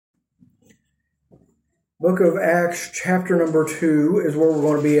Book of Acts, chapter number 2 is where we're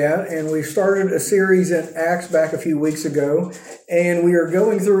going to be at. And we started a series in Acts back a few weeks ago. And we are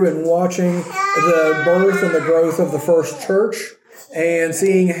going through and watching the birth and the growth of the first church and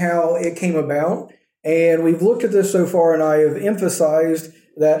seeing how it came about. And we've looked at this so far, and I have emphasized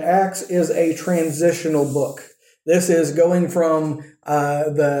that Acts is a transitional book. This is going from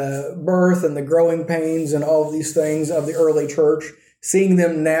the birth and the growing pains and all of these things of the early church, seeing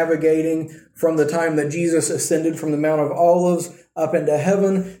them navigating from the time that Jesus ascended from the Mount of Olives up into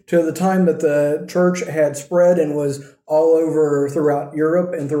heaven to the time that the church had spread and was all over throughout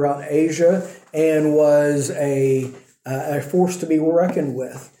Europe and throughout Asia and was a force to be reckoned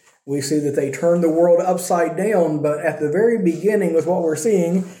with. We see that they turned the world upside down, but at the very beginning with what we're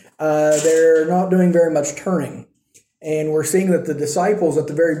seeing, they're not doing very much turning. And we're seeing that the disciples at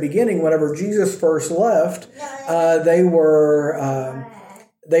the very beginning, whenever Jesus first left, they were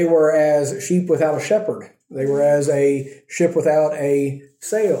as sheep without a shepherd. They were as a ship without a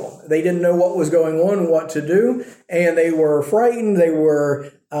sail. They didn't know what was going on, what to do, and they were frightened. They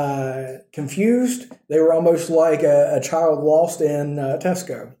were confused. They were almost like a child lost in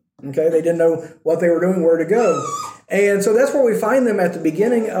Tesco. Okay, they didn't know what they were doing, where to go. And so that's where we find them at the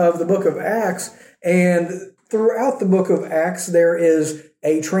beginning of the book of Acts. And throughout the book of Acts, there is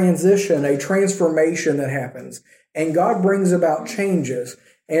a transition, a transformation that happens. And God brings about changes.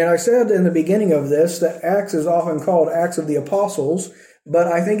 And I said in the beginning of this that Acts is often called Acts of the Apostles, but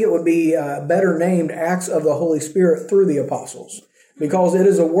I think it would be better named Acts of the Holy Spirit through the Apostles, because it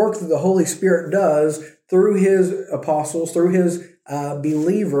is a work that the Holy Spirit does through His apostles, through His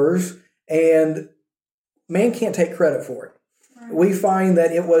believers, and man can't take credit for it. We find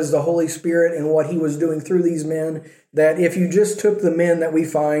that it was the Holy Spirit and what He was doing through these men, that if you just took the men that we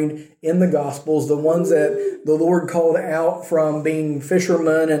find in the Gospels, the ones that the Lord called out from being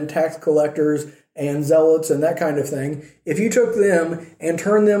fishermen and tax collectors and zealots and that kind of thing, if you took them and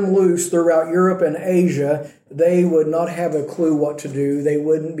turned them loose throughout Europe and Asia, they would not have a clue what to do. They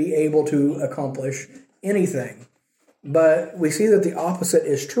wouldn't be able to accomplish anything. But we see that the opposite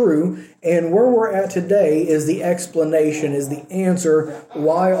is true, and where we're at today is the explanation, is the answer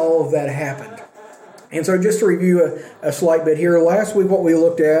why all of that happened. And so just to review a slight bit here, last week what we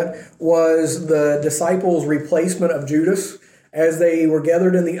looked at was the disciples' replacement of Judas. As they were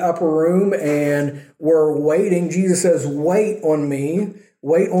gathered in the upper room and were waiting, Jesus says, "Wait on me,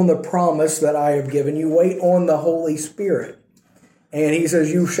 wait on the promise that I have given you, wait on the Holy Spirit." And He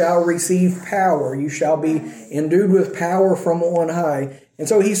says, "You shall receive power. You shall be endued with power from on high." And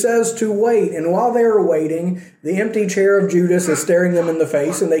so He says to wait. And while they are waiting, the empty chair of Judas is staring them in the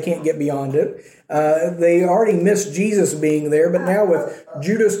face, and they can't get beyond it. They already missed Jesus being there, but now with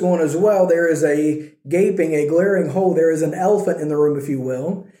Judas gone as well, there is a gaping, a glaring hole. There is an elephant in the room, if you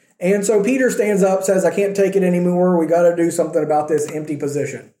will. And so Peter stands up, says, "I can't take it anymore. We got to do something about this empty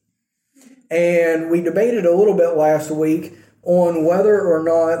position." And we debated a little bit last week on whether or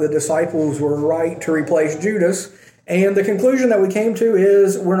not the disciples were right to replace Judas. And the conclusion that we came to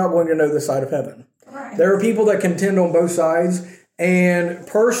is we're not going to know this side of heaven. Right. There are people that contend on both sides. And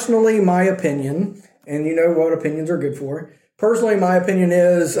personally, my opinion, and you know what opinions are good for, personally, my opinion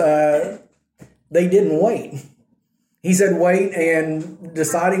is they didn't wait. He said wait, and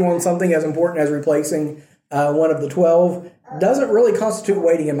deciding on something as important as replacing one of the 12 doesn't really constitute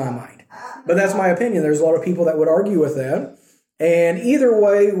waiting in my mind. But that's my opinion. There's a lot of people that would argue with that. And either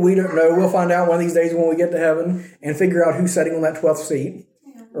way, we don't know. We'll find out one of these days when we get to heaven and figure out who's sitting on that 12th seat,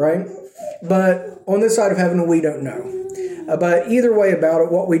 right? But on this side of heaven, we don't know. But either way about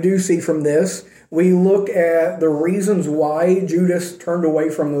it, what we do see from this, we look at the reasons why Judas turned away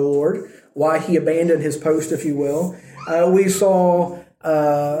from the Lord, why he abandoned his post, if you will. We saw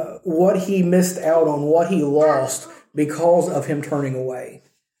what he missed out on, what he lost because of him turning away.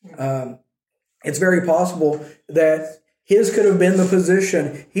 It's very possible that his could have been the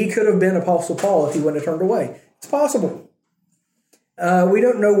position. He could have been Apostle Paul if he wouldn't have turned away. It's possible. We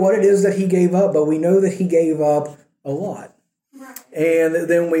don't know what it is that he gave up, but we know that he gave up a lot. And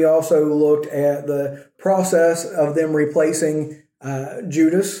then we also looked at the process of them replacing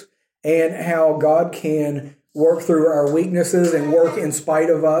Judas and how God can work through our weaknesses and work in spite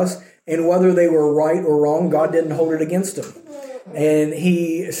of us. And whether they were right or wrong, God didn't hold it against them. And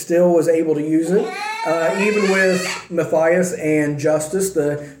He still was able to use it. Even with Matthias and Justus,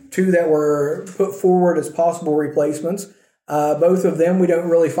 the two that were put forward as possible replacements, both of them, we don't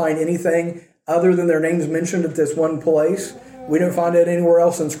really find anything other than their names mentioned at this one place. We don't find it anywhere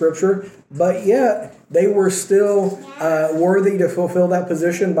else in Scripture. But yet, they were still worthy to fulfill that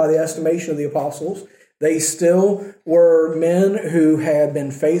position by the estimation of the apostles. They still were men who had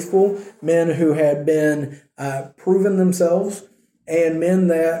been faithful, men who had been proven themselves, and men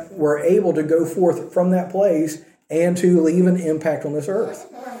that were able to go forth from that place and to leave an impact on this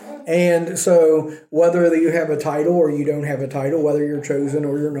earth. And so whether you have a title or you don't have a title, whether you're chosen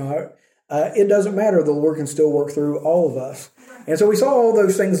or you're not, it doesn't matter. The Lord can still work through all of us. And so we saw all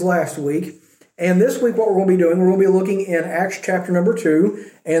those things last week. And this week what we're going to be doing, we're going to be looking in Acts chapter number 2.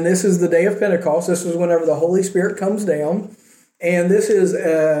 And this is the day of Pentecost. This is whenever the Holy Spirit comes down. And this is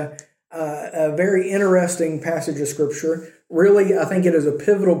a very interesting passage of Scripture. Really, I think it is a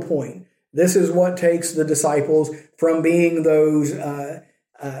pivotal point. This is what takes the disciples from being those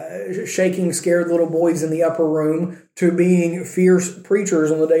shaking, scared little boys in the upper room to being fierce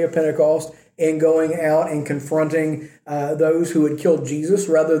preachers on the day of Pentecost and going out and confronting those who had killed Jesus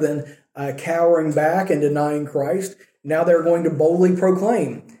rather than cowering back and denying Christ. Now they're going to boldly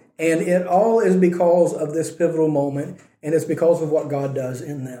proclaim. And it all is because of this pivotal moment, and it's because of what God does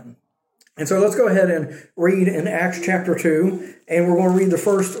in them. And so let's go ahead and read in Acts chapter 2, and we're going to read the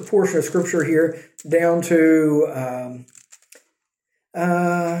first portion of Scripture here down to,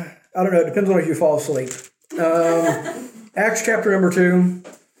 I don't know, it depends on if you fall asleep. Acts chapter number 2,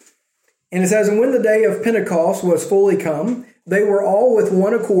 and it says, "And when the day of Pentecost was fully come, they were all with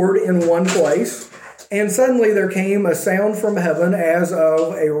one accord in one place. And suddenly there came a sound from heaven as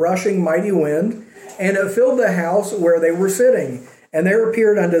of a rushing mighty wind, and it filled the house where they were sitting. And there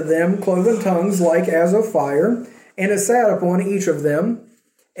appeared unto them cloven tongues like as of fire, and it sat upon each of them.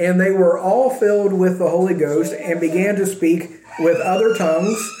 And they were all filled with the Holy Ghost, and began to speak with other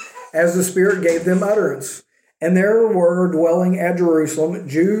tongues, as the Spirit gave them utterance. And there were dwelling at Jerusalem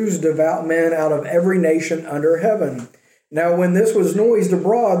Jews, devout men out of every nation under heaven. Now when this was noised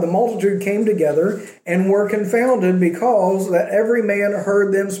abroad, the multitude came together, and were confounded, because that every man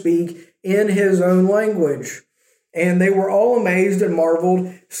heard them speak in his own language. And they were all amazed and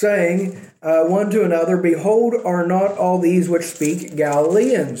marveled, saying one to another, Behold, are not all these which speak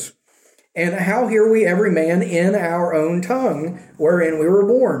Galileans? And how hear we every man in our own tongue, wherein we were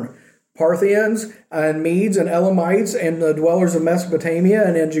born? Parthians, and Medes, and Elamites, and the dwellers of Mesopotamia,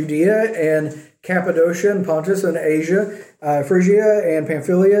 and in Judea, and Cappadocia, and Pontus, and Asia, Phrygia, and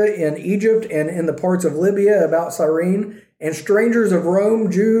Pamphylia, in Egypt, and in the parts of Libya about Cyrene, and strangers of Rome,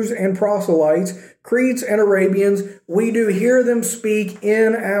 Jews, and proselytes, Cretes and Arabians, we do hear them speak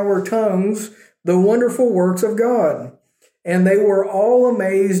in our tongues the wonderful works of God. And they were all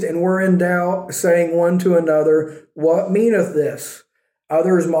amazed and were in doubt, saying one to another, What meaneth this?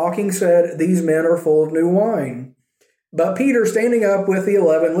 Others mocking said, These men are full of new wine. But Peter, standing up with the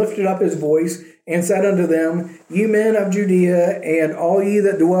 11, lifted up his voice and said unto them, Ye men of Judea, and all ye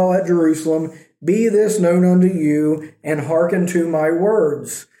that dwell at Jerusalem, be this known unto you, and hearken to my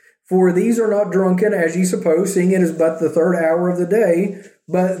words. For these are not drunken, as ye suppose, seeing it is but the third hour of the day.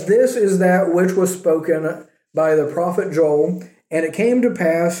 But this is that which was spoken by the prophet Joel. And it came to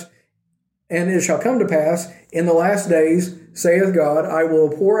pass, and it shall come to pass, in the last days, saith God, I will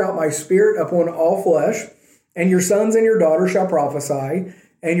pour out my spirit upon all flesh, and your sons and your daughters shall prophesy,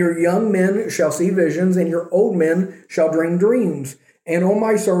 and your young men shall see visions, and your old men shall dream dreams. And on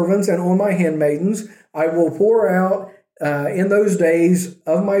my servants and on my handmaidens I will pour out in those days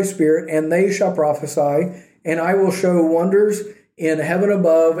of my spirit, and they shall prophesy, and I will show wonders in heaven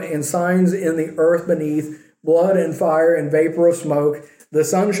above, and signs in the earth beneath, blood and fire and vapor of smoke. The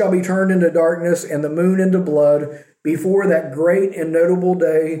sun shall be turned into darkness, and the moon into blood, before that great and notable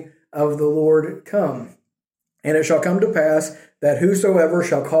day of the Lord come. And it shall come to pass that whosoever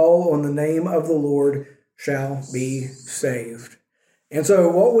shall call on the name of the Lord shall be saved. And so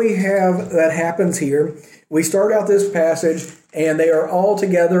what we have that happens here, we start out this passage, and they are all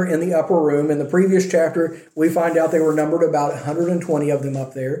together in the upper room. In the previous chapter, we find out they were numbered about 120 of them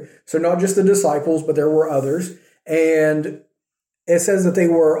up there. So not just the disciples, but there were others. And it says that they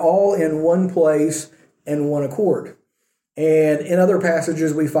were all in one place and one accord. And in other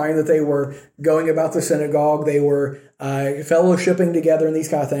passages, we find that they were going about the synagogue, they were fellowshipping together and these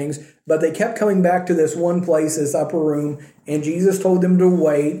kind of things, but they kept coming back to this one place, this upper room, and Jesus told them to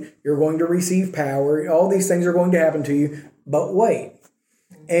wait. You're going to receive power. All these things are going to happen to you, but wait.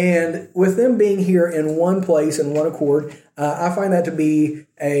 And with them being here in one place and one accord, I find that to be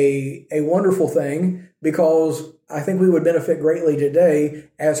a wonderful thing, because I think we would benefit greatly today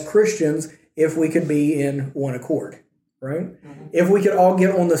as Christians if we could be in one accord. Right? Mm-hmm. If we could all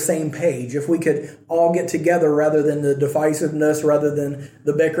get on the same page, if we could all get together rather than the divisiveness, rather than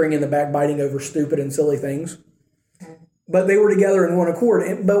the bickering and the backbiting over stupid and silly things. But they were together in one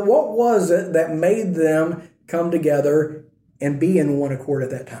accord. But what was it that made them come together and be in one accord at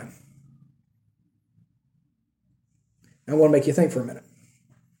that time? I want to make you think for a minute.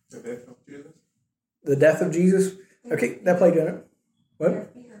 The death of Jesus? The death of Jesus? Okay, that played in it.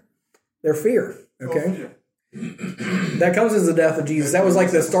 What? Their fear. Okay. Oh, fear. That comes as the death of Jesus. That was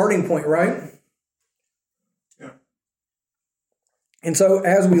like the starting point, right? Yeah. And so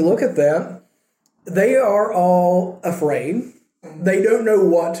as we look at that, they are all afraid. They don't know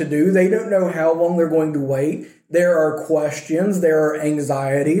what to do. They don't know how long they're going to wait. There are questions. There are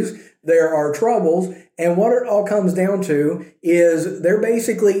anxieties. There are troubles. And what it all comes down to is they're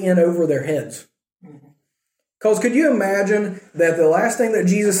basically in over their heads. Because could you imagine that the last thing that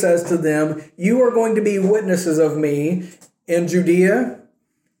Jesus says to them, you are going to be witnesses of me in Judea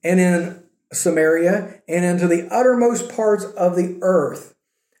and in Samaria and into the uttermost parts of the earth.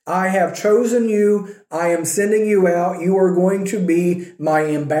 I have chosen you. I am sending you out. You are going to be my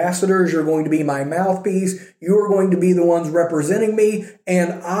ambassadors. You're going to be my mouthpiece. You are going to be the ones representing me.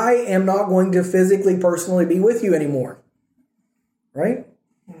 And I am not going to physically, personally be with you anymore. Right?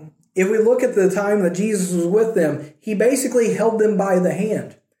 If we look at the time that Jesus was with them, he basically held them by the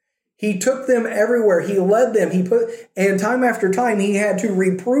hand. He took them everywhere. He led them. And time after time, he had to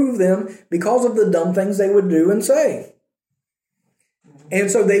reprove them because of the dumb things they would do and say. And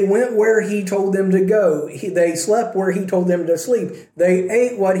so they went where he told them to go. They slept where he told them to sleep. They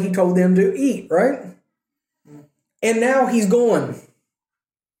ate what he told them to eat, right? And now he's gone.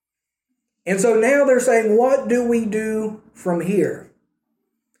 And so now they're saying, what do we do from here?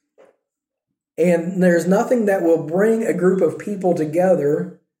 And there's nothing that will bring a group of people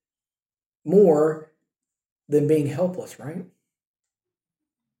together more than being helpless, right?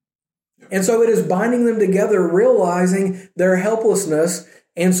 And so it is binding them together, realizing their helplessness.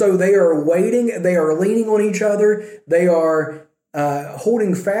 And so they are waiting. They are leaning on each other. They are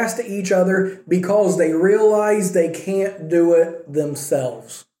holding fast to each other because they realize they can't do it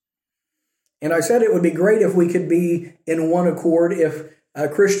themselves. And I said it would be great if we could be in one accord, if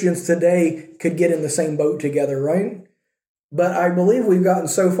Christians today could get in the same boat together, right? But I believe we've gotten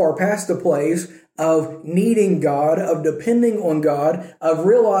so far past the place of needing God, of depending on God, of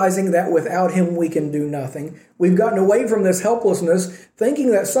realizing that without him we can do nothing. We've gotten away from this helplessness,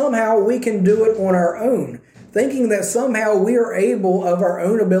 thinking that somehow we can do it on our own, thinking that somehow we are able, of our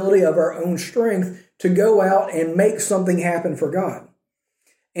own ability, of our own strength, to go out and make something happen for God.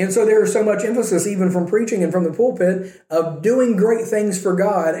 And so there is so much emphasis, even from preaching and from the pulpit, of doing great things for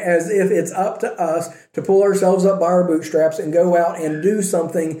God as if it's up to us to pull ourselves up by our bootstraps and go out and do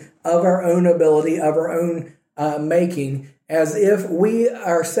something of our own ability, of our own making, as if we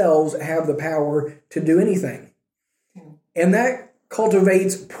ourselves have the power to do anything. And that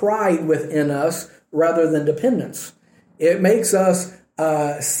cultivates pride within us rather than dependence. It makes us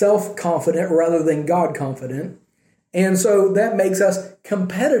self-confident rather than God-confident. And so that makes us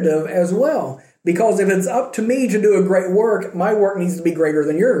competitive as well. Because if it's up to me to do a great work, my work needs to be greater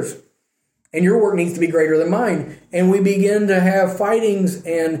than yours. And your work needs to be greater than mine. And we begin to have fightings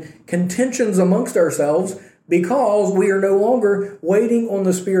and contentions amongst ourselves because we are no longer waiting on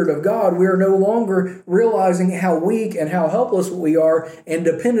the Spirit of God. We are no longer realizing how weak and how helpless we are and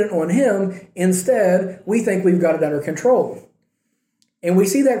dependent on him. Instead, we think we've got it under control. And we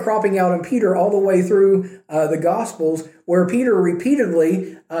see that cropping out in Peter all the way through the Gospels, where Peter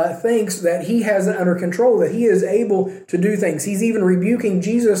repeatedly thinks that he has it under control, that he is able to do things. He's even rebuking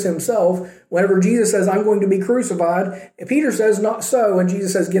Jesus himself whenever Jesus says, I'm going to be crucified. And Peter says, not so. And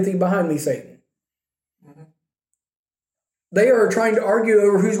Jesus says, get thee behind me, Satan. Mm-hmm. They are trying to argue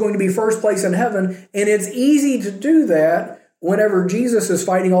over who's going to be first place in heaven. And it's easy to do that whenever Jesus is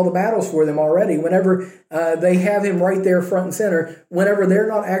fighting all the battles for them already, whenever they have him right there front and center, whenever they're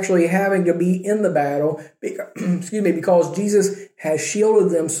not actually having to be in the battle, because Jesus has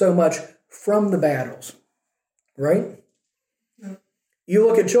shielded them so much from the battles, right? Yeah. You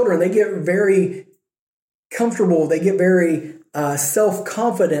look at children, they get very comfortable, they get very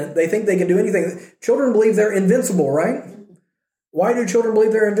self-confident, they think they can do anything. Children believe they're invincible, right? Why do children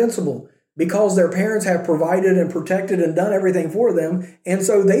believe they're invincible? Because their parents have provided and protected and done everything for them, and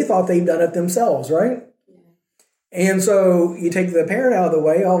so they thought they'd done it themselves, right? Yeah. And so you take the parent out of the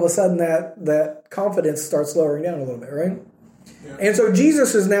way, all of a sudden that confidence starts lowering down a little bit, right? Yeah. And so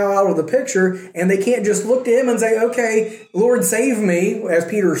Jesus is now out of the picture, and they can't just look to him and say, okay, Lord, save me, as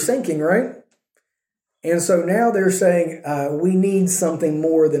Peter's sinking, right? And so now they're saying, we need something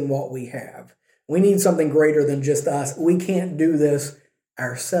more than what we have. We need something greater than just us. We can't do this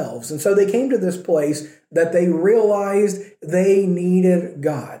ourselves. And so they came to this place that they realized they needed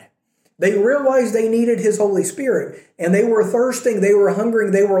God. They realized they needed his Holy Spirit, and they were thirsting, they were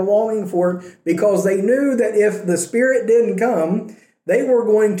hungering, they were longing for it, because they knew that if the Spirit didn't come, They were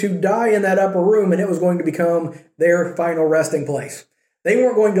going to die in that upper room, and it was going to become their final resting place. They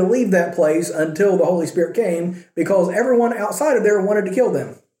weren't going to leave that place until the Holy Spirit came, because everyone outside of there wanted to kill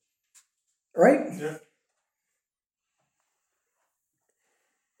them. Right? Yeah.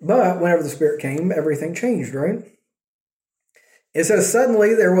 But whenever the Spirit came, everything changed, right? It says,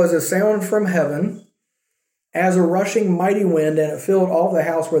 suddenly there was a sound from heaven as a rushing mighty wind, and it filled all the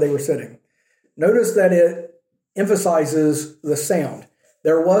house where they were sitting. Notice that it emphasizes the sound.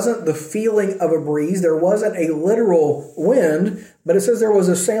 There wasn't the feeling of a breeze. There wasn't a literal wind, but it says there was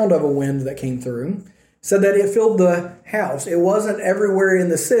a sound of a wind that came through. It said that it filled the house. It wasn't everywhere in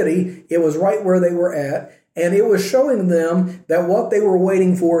the city. It was right where they were at, and it was showing them that what they were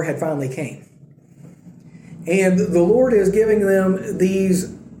waiting for had finally came. And the Lord is giving them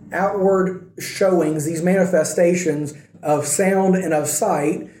these outward showings, these manifestations of sound and of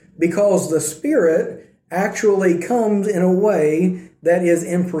sight, because the Spirit actually comes in a way that is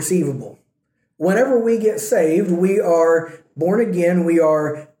imperceivable. Whenever we get saved, we are born again, we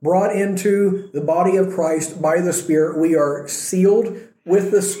are brought into the body of Christ by the Spirit, we are sealed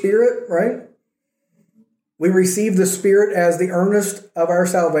with the Spirit, right? We receive the Spirit as the earnest of our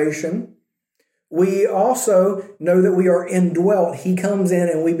salvation. We also know that we are indwelt. He comes in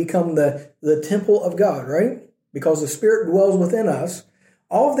and we become the temple of God, right? Because the Spirit dwells within us.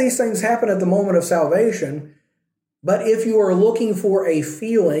 All of these things happen at the moment of salvation. But if you are looking for a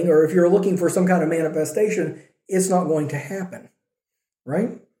feeling, or if you're looking for some kind of manifestation, it's not going to happen,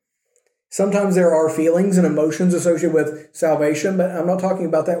 right? Sometimes there are feelings and emotions associated with salvation, but I'm not talking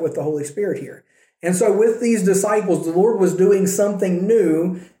about that with the Holy Spirit here. And so with these disciples, the Lord was doing something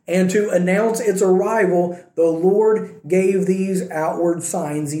new, and to announce its arrival, the Lord gave these outward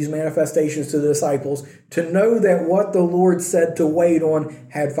signs, these manifestations to the disciples, to know that what the Lord said to wait on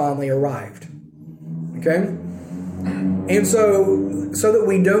had finally arrived. Okay? And so that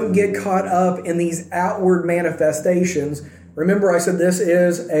we don't get caught up in these outward manifestations, remember I said this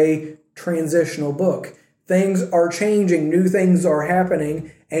is a transitional book. Things are changing, new things are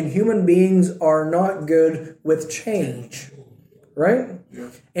happening, and human beings are not good with change, right? Yeah.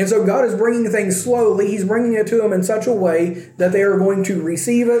 And so God is bringing things slowly. He's bringing it to them in such a way that they are going to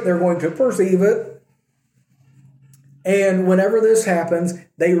receive it, they're going to perceive it, and whenever this happens,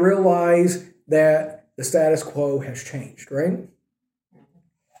 they realize that the status quo has changed, right?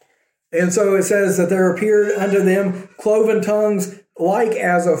 And so it says that there appeared unto them cloven tongues like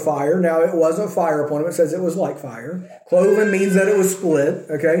as of fire. Now, it wasn't fire upon them. It says it was like fire. Cloven means that it was split,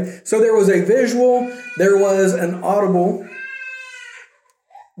 okay? So there was a visual, there was an audible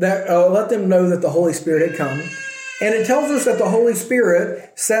that let them know that the Holy Spirit had come. And it tells us that the Holy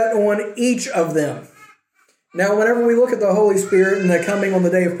Spirit sat on each of them. Now, whenever we look at the Holy Spirit and the coming on the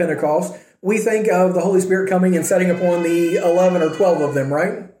day of Pentecost, we think of the Holy Spirit coming and setting upon the 11 or 12 of them,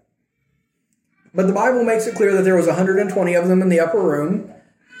 right? But the Bible makes it clear that there was 120 of them in the upper room,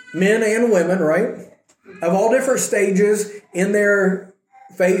 men and women, right? Of all different stages in their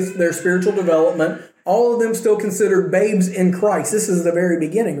faith, their spiritual development, all of them still considered babes in Christ. This is the very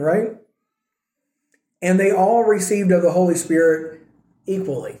beginning, right? And they all received of the Holy Spirit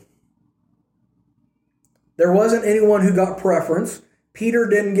equally. There wasn't anyone who got preference. Peter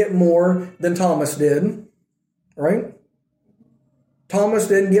didn't get more than Thomas did, right? Thomas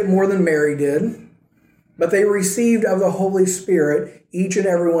didn't get more than Mary did, but they received of the Holy Spirit, each and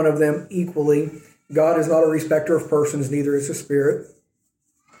every one of them equally. God is not a respecter of persons, neither is the Spirit.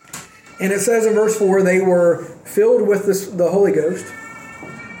 And it says in verse 4, they were filled with the Holy Ghost.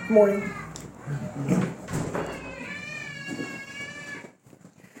 Good morning.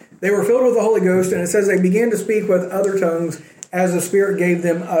 They were filled with the Holy Ghost, and it says they began to speak with other tongues as the Spirit gave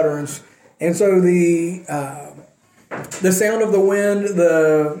them utterance. And so the sound of the wind,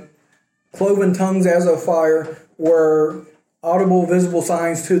 the cloven tongues as of fire were audible, visible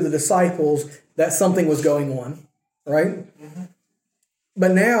signs to the disciples that something was going on, right? Mm-hmm.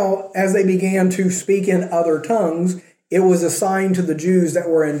 But now, as they began to speak in other tongues, it was a sign to the Jews that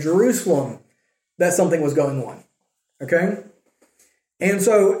were in Jerusalem that something was going on, okay? And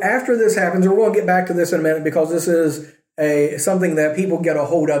so after this happens, and we're going to get back to this in a minute because this is something that people get a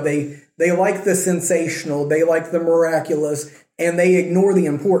hold of. They like the sensational, they like the miraculous, and they ignore the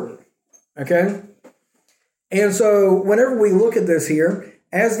important, okay? And so whenever we look at this here,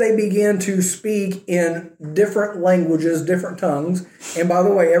 as they begin to speak in different languages, different tongues, and by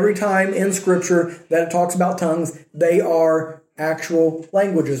the way, every time in Scripture that it talks about tongues, they are actual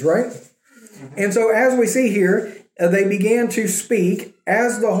languages, right? And so as we see here, they began to speak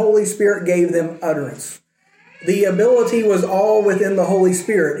as the Holy Spirit gave them utterance. the ability was all within the Holy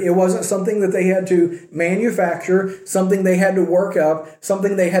Spirit. It wasn't something that they had to manufacture, something they had to work up,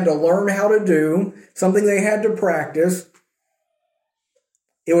 something they had to learn how to do, something they had to practice.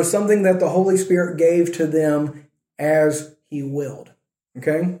 It was something that the Holy Spirit gave to them as He willed.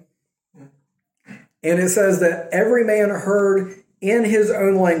 Okay? And it says that every man heard in his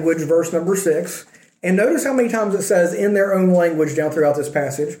own language, verse number 6. And notice how many times it says in their own language down throughout this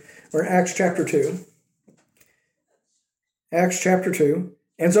passage. We're in Acts chapter 2. Acts chapter 2.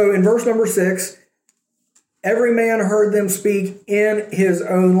 And so in verse number 6, every man heard them speak in his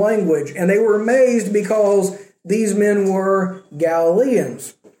own language. And they were amazed because these men were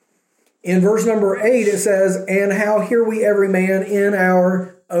Galileans. In verse number 8 it says, and how hear we every man in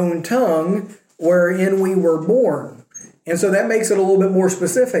our own tongue, wherein we were born. And so that makes it a little bit more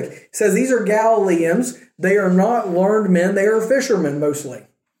specific. It says these are Galileans. They are not learned men. They are fishermen mostly.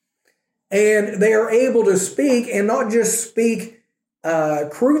 And they are able to speak, and not just speak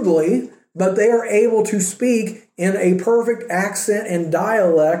crudely, but they are able to speak in a perfect accent and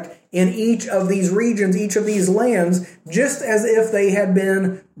dialect in each of these regions, each of these lands, just as if they had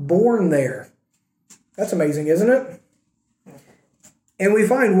been born there. That's amazing, isn't it? And we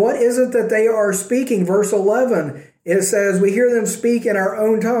find, what is it that they are speaking? Verse 11, it says, we hear them speak in our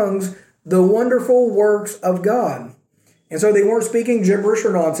own tongues the wonderful works of God. And so they weren't speaking gibberish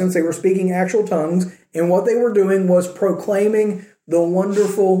or nonsense. They were speaking actual tongues. And what they were doing was proclaiming the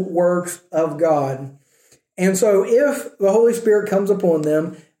wonderful works of God. And so if the Holy Spirit comes upon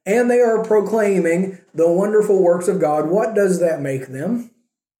them and they are proclaiming the wonderful works of God, what does that make them?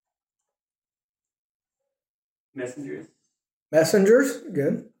 Messengers. Messengers,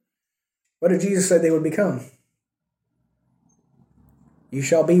 good. What did Jesus say they would become? You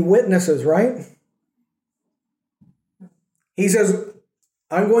shall be witnesses, right? He says,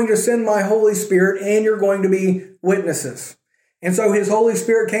 I'm going to send my Holy Spirit and you're going to be witnesses. And so His Holy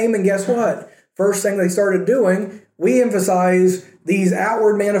Spirit came, and guess what? First thing they started doing, we emphasize these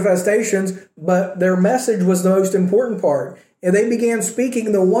outward manifestations, but their message was the most important part. And they began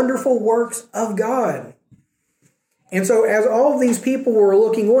speaking the wonderful works of God. And so as all of these people were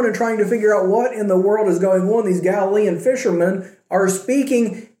looking on and trying to figure out what in the world is going on, these Galilean fishermen are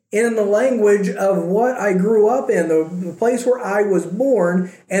speaking in the language of what I grew up in, the place where I was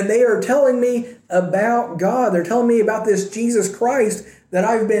born, and they are telling me about God. They're telling me about this Jesus Christ that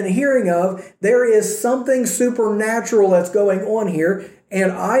I've been hearing of. There is something supernatural that's going on here,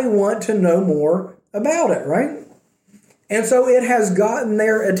 and I want to know more about it, right? And so it has gotten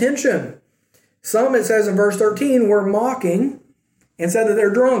their attention. Some, it says in verse 13, were mocking and said that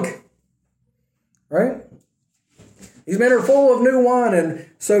they're drunk, right? These men are full of new wine. And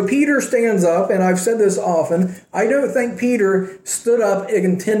so Peter stands up, and I've said this often, I don't think Peter stood up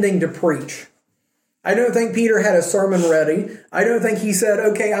intending to preach. I don't think Peter had a sermon ready. I don't think he said,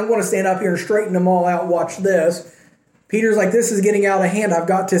 okay, I'm going to stand up here and straighten them all out, watch this. Peter's like, this is getting out of hand. I've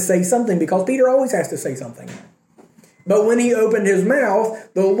got to say something, because Peter always has to say something. But when he opened his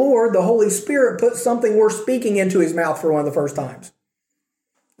mouth, the Lord, the Holy Spirit, put something worth speaking into his mouth for one of the first times.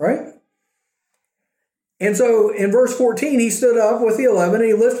 Right? And so in verse 14, he stood up with the 11, and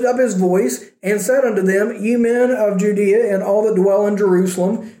he lifted up his voice and said unto them, Ye men of Judea and all that dwell in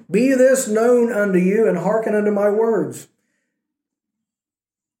Jerusalem, be this known unto you, and hearken unto my words.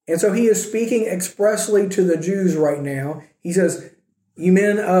 And so he is speaking expressly to the Jews right now. He says, Ye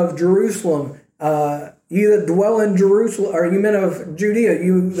men of Jerusalem, you that dwell in Jerusalem, or you men of Judea,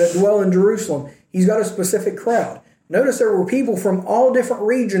 you that dwell in Jerusalem. He's got a specific crowd. Notice there were people from all different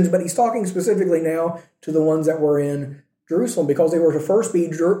regions, but he's talking specifically now to the ones that were in Jerusalem, because they were to first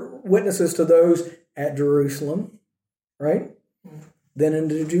be witnesses to those at Jerusalem, right? Then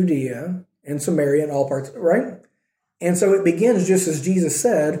into Judea and Samaria and all parts, right? And so it begins, just as Jesus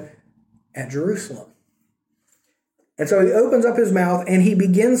said, at Jerusalem. And so he opens up his mouth and he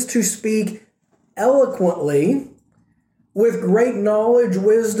begins to speak eloquently with great knowledge,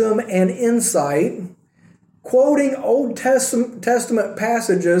 wisdom, and insight, quoting Old Testament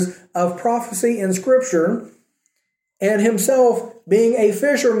passages of prophecy in Scripture, and himself being a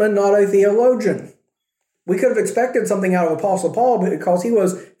fisherman, not a theologian. We could have expected something out of Apostle Paul because he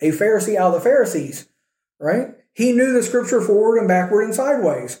was a Pharisee out of the Pharisees, right? He knew the Scripture forward and backward and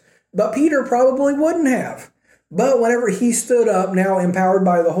sideways. But Peter probably wouldn't have. But whenever he stood up, now empowered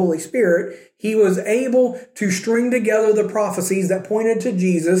by the Holy Spirit, he was able to string together the prophecies that pointed to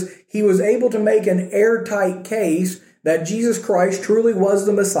Jesus. He was able to make an airtight case that Jesus Christ truly was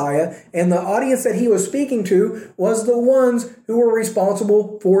the Messiah, and the audience that he was speaking to was the ones who were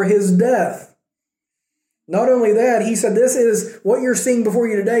responsible for his death. Not only that, he said this is what you're seeing before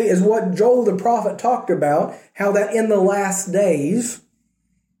you today is what Joel the prophet talked about, how that in the last days,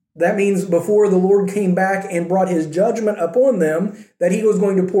 that means before the Lord came back and brought his judgment upon them, that he was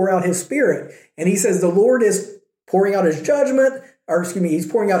going to pour out his Spirit. And he says the Lord is pouring out his judgment,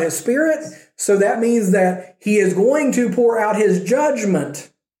 he's pouring out his Spirit. So that means that he is going to pour out his judgment.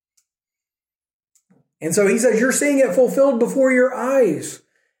 And so he says, you're seeing it fulfilled before your eyes.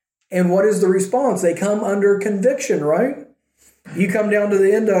 And what is the response? They come under conviction, right? You come down to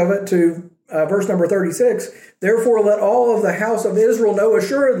the end of it to verse number 36. Therefore, let all of the house of Israel know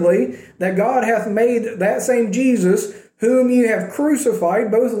assuredly that God hath made that same Jesus, whom ye have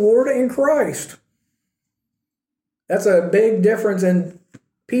crucified, both Lord and Christ. That's a big difference in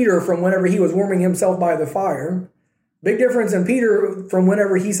Peter from whenever he was warming himself by the fire. Big difference in Peter from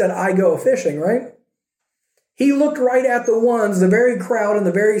whenever he said, I go fishing, right? He looked right at the ones, the very crowd in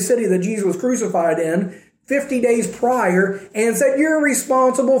the very city that Jesus was crucified in 50 days prior and said, you're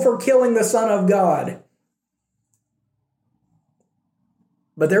responsible for killing the Son of God.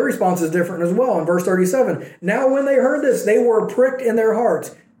 But their response is different as well. In verse 37, now when they heard this, they were pricked in their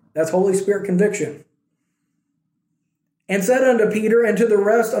hearts. That's Holy Spirit conviction. And said unto Peter and to the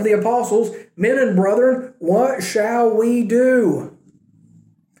rest of the apostles, men and brethren, what shall we do?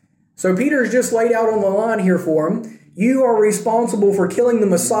 So Peter's just laid out on the line here for him. You are responsible for killing the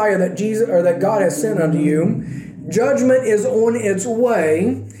Messiah that Jesus or that God has sent unto you. Judgment is on its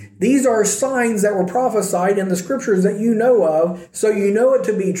way. These are signs that were prophesied in the scriptures that you know of, so you know it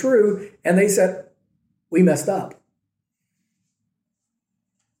to be true. And they said, we messed up.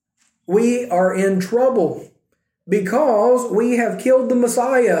 We are in trouble because we have killed the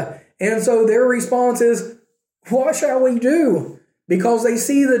Messiah. And so their response is, what shall we do? Because they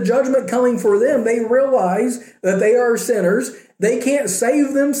see the judgment coming for them. They realize that they are sinners. They can't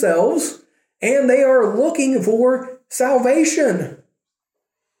save themselves. And they are looking for salvation.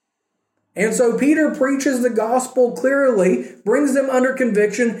 And so Peter preaches the gospel clearly, brings them under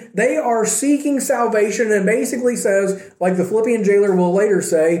conviction. They are seeking salvation and basically says, like the Philippian jailer will later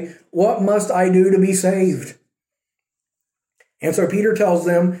say, what must I do to be saved? And so Peter tells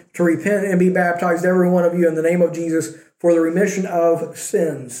them to repent and be baptized, every one of you, in the name of Jesus for the remission of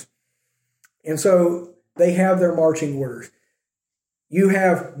sins. And so they have their marching orders. You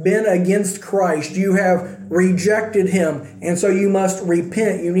have been against Christ. You have rejected him. And so you must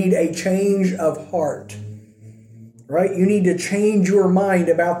repent. You need a change of heart. Right? You need to change your mind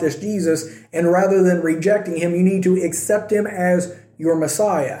about this Jesus. And rather than rejecting him, you need to accept him as your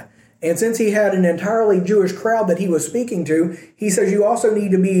Messiah. And since he had an entirely Jewish crowd that he was speaking to, he says you also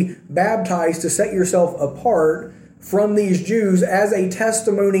need to be baptized to set yourself apart from these Jews as a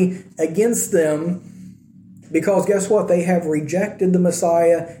testimony against them. Because guess what? They have rejected the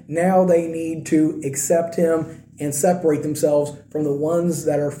Messiah. Now they need to accept him and separate themselves from the ones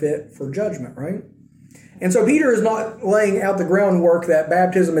that are fit for judgment, right? And so Peter is not laying out the groundwork that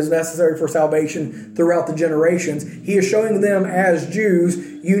baptism is necessary for salvation throughout the generations. He is showing them as Jews,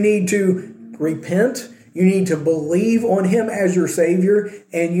 you need to repent, you need to believe on him as your Savior,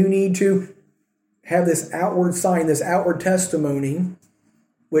 and you need to have this outward sign, this outward testimony,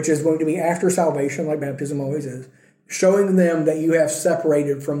 which is going to be after salvation, like baptism always is, showing them that you have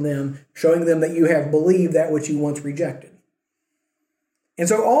separated from them, showing them that you have believed that which you once rejected. And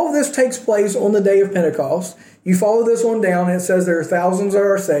so all of this takes place on the day of Pentecost. You follow this one down, and it says there are thousands that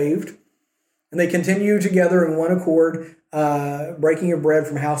are saved, and they continue together in one accord, breaking of bread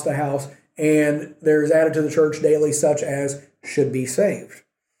from house to house, and there's added to the church daily such as should be saved.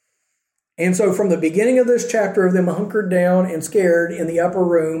 And so from the beginning of this chapter of them hunkered down and scared in the upper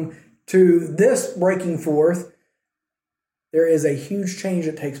room to this breaking forth, there is a huge change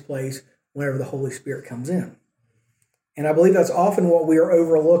that takes place whenever the Holy Spirit comes in. And I believe that's often what we are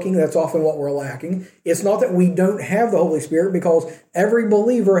overlooking. That's often what we're lacking. It's not that we don't have the Holy Spirit, because every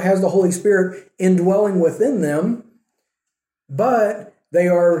believer has the Holy Spirit indwelling within them, but they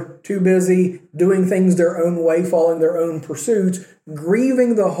are too busy doing things their own way, following their own pursuits,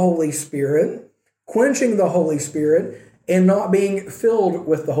 grieving the Holy Spirit, quenching the Holy Spirit, and not being filled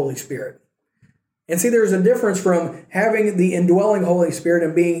with the Holy Spirit. And see, there's a difference from having the indwelling Holy Spirit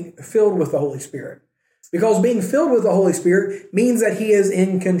and being filled with the Holy Spirit. Because being filled with the Holy Spirit means that he is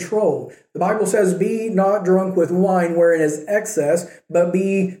in control. The Bible says, be not drunk with wine wherein is excess, but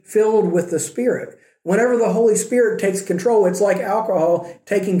be filled with the Spirit. Whenever the Holy Spirit takes control, it's like alcohol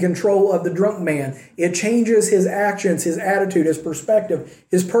taking control of the drunk man. It changes his actions, his attitude, his perspective,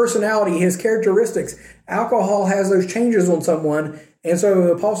 his personality, his characteristics. Alcohol has those changes on someone. And so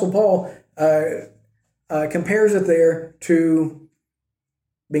the Apostle Paul compares it there to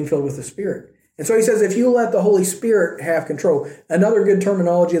being filled with the Spirit. And so he says, if you let the Holy Spirit have control, another good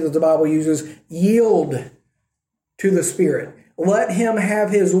terminology that the Bible uses, yield to the Spirit. Let him have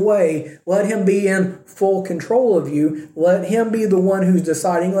his way. Let him be in full control of you. Let him be the one who's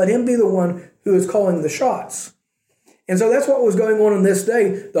deciding. Let him be the one who is calling the shots. And so that's what was going on in this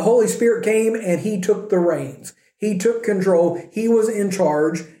day. The Holy Spirit came and he took the reins. He took control. He was in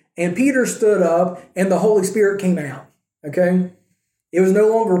charge. And Peter stood up and the Holy Spirit came out. Okay? It was no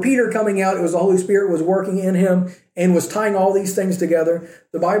longer Peter coming out. It was the Holy Spirit was working in him and was tying all these things together.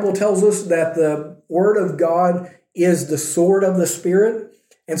 The Bible tells us that the Word of God is the sword of the Spirit.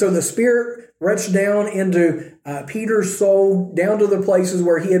 And so the Spirit reached down into Peter's soul, down to the places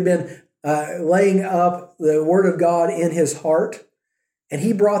where he had been laying up the Word of God in his heart. And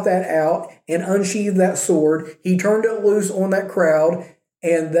he brought that out and unsheathed that sword. He turned it loose on that crowd,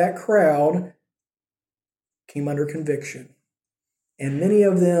 and that crowd came under conviction. And many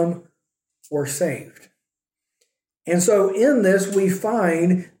of them were saved. And so in this we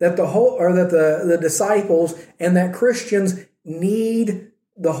find that the disciples and that Christians need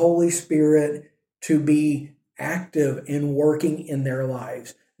the Holy Spirit to be active and working in their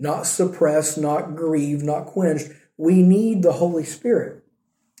lives. Not suppressed, not grieved, not quenched. We need the Holy Spirit.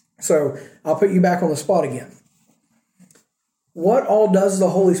 So I'll put you back on the spot again. What all does the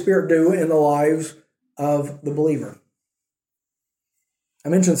Holy Spirit do in the lives of the believer? I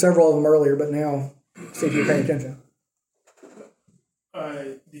mentioned several of them earlier, but now see if you're paying attention.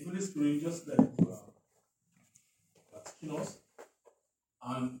 The Holy Spirit, just like you are teaching us,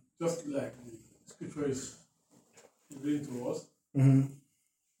 and just like the Scripture is revealing to us,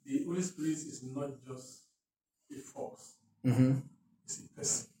 the Holy Spirit is not just a force. It's a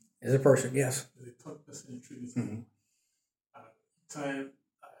person. It's a person, yes. It's a third person in Trinity. At the time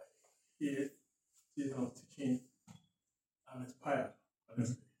I hear Jesus teaching, I'm inspired,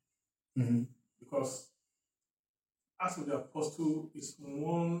 honestly. Because Acts of the Apostle is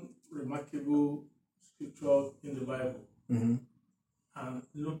one remarkable scripture in the Bible, and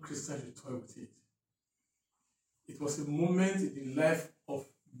no Christian should toy with it. It was a moment in the life of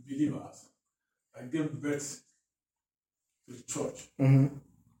believers that gave birth to the church.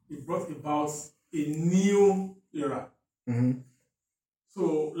 It brought about a new era.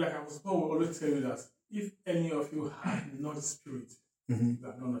 So, like Apostle will always tell you that if any of you have not the Spirit, you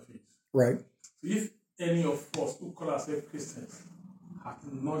have none of it. Right. So if any of us who call ourselves Christians have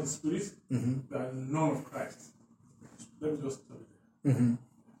not the Spirit, we are none of Christ. Let me just stop it there.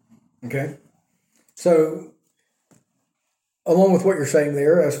 Okay. So, along with what you're saying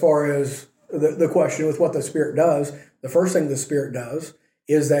there, as far as the question with what the Spirit does, the first thing the Spirit does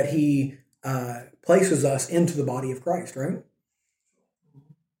is that He places us into the body of Christ, right?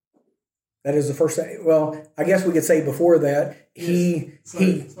 That is the first thing. Well, I guess we could say before that, He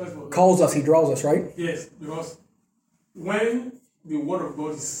calls us, He draws us, right? Yes, because when the Word of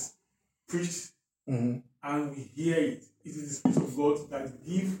God is preached and we hear it, it is the Spirit of God that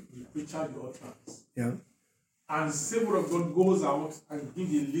gives the preacher the utterance. Yeah. And the same Word of God goes out and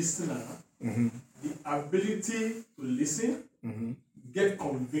gives the listener the ability to listen, get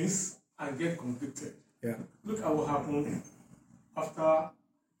convinced, and get convicted. Yeah. Look at what happened after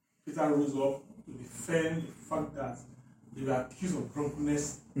Peter rose up to defend the fact that they were accused of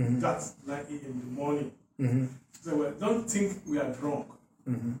drunkenness that 9 a.m. in the morning. He said, well, don't think we are drunk.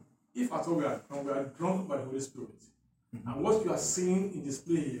 If at all we are drunk by the Holy Spirit. And what you are seeing in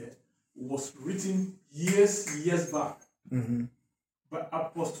display here was written years back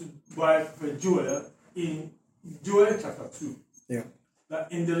by Joel in Joel chapter 2. Yeah.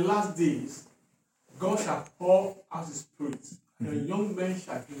 That in the last days, God shall pour out His Spirit. Your young men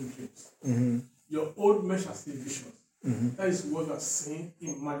shall dream dreams. Your old men shall see visions. That is what you are seeing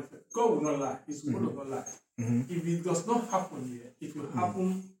in manifest. God will not lie. His word will not lie. If it does not happen here, it will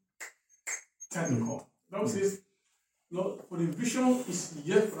happen time to come. The Bible says, Lord, for the vision is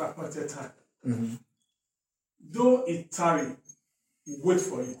yet for appointed time. Though it tarry, wait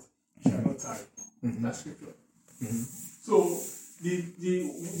for it. It shall not tarry. That's scripture. So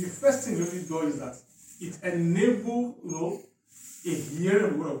the first thing really does is that it enables, a hearing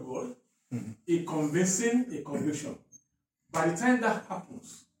of the word of God, a conviction. By the time that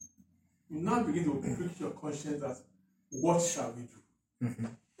happens, you now begin to prick your conscience that what shall we do?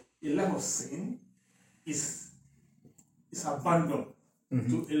 A life of sin is abandoned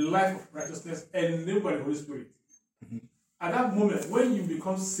to a life of righteousness enabled by the Holy Spirit. At that moment, when you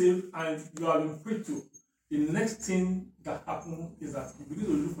become saved and you have been preached to, the next thing that happens is that you begin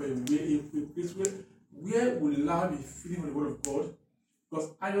to look for a place where will allow the feeling of the word of God, because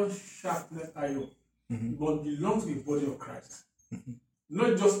iron sharpness iron, but belongs to the body of Christ.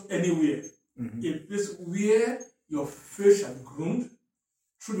 Not just anywhere, a place where your faith shall be groomed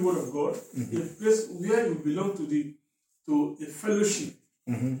through the word of God, a place where you belong to a fellowship,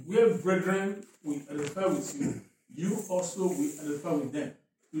 where brethren will identify with you, you also will identify with them.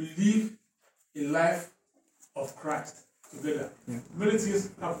 You live a life of Christ together. Many things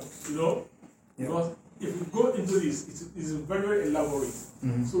happen, because if you go into this, it's very, very elaborate.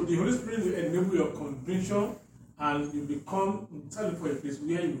 So the Holy Spirit will enable your conviction, and you become entirely for a place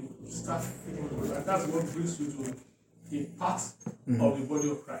where you start thinking about God. And that's what brings you to a part of the body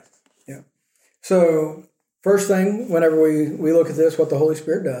of Christ. Yeah. So first thing, whenever we look at this, what the Holy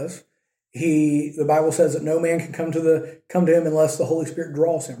Spirit does, the Bible says that no man can come to him unless the Holy Spirit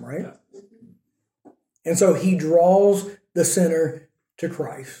draws him, right? Yeah. And so he draws the sinner to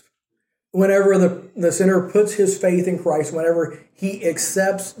Christ. Whenever the sinner puts his faith in Christ, whenever he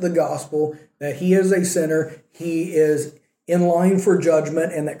accepts the gospel, that he is a sinner, he is in line for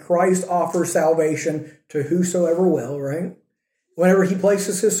judgment, and that Christ offers salvation to whosoever will, right? Whenever he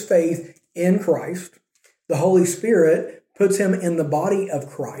places his faith in Christ, the Holy Spirit puts him in the body of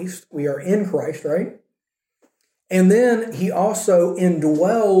Christ. We are in Christ, right? And then he also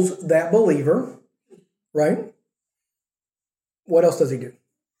indwells that believer, right? What else does he do?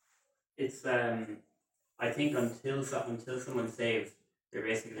 It's I think until someone's saved, they're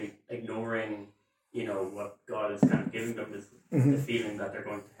basically ignoring, what God is kind of giving them, is the feeling that they're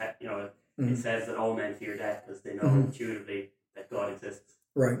going to have, it says that all men fear death because they know intuitively that God exists.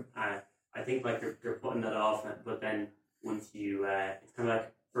 Right. I think like they're putting that off, but then once you, it's kind of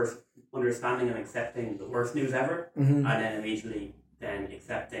like first understanding and accepting the worst news ever, and then immediately then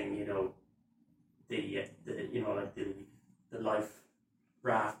accepting, the life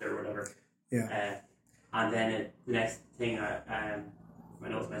raft or whatever. Yeah. And then the next thing I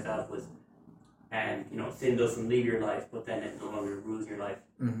noticed myself was, sin doesn't leave your life, but then it no longer rules your life.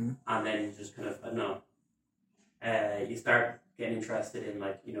 And then you just kind of, I don't know, you start getting interested in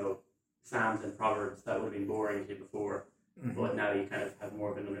Psalms and Proverbs that would have been boring to you before, but now you kind of have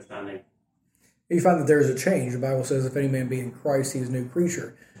more of an understanding. You find that there's a change. The Bible says, if any man be in Christ, he is a new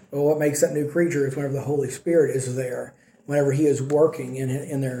creature. Well, what makes that new creature is whenever the Holy Spirit is there, whenever he is working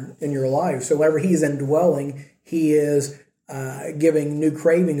in your life. So whenever he's indwelling, he is giving new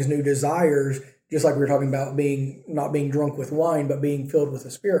cravings, new desires, just like we were talking about not being drunk with wine, but being filled with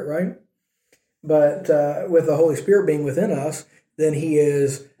the Spirit, right? But with the Holy Spirit being within us, then he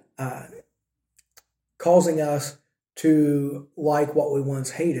is causing us to like what we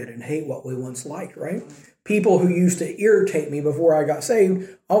once hated and hate what we once liked, right? People who used to irritate me before I got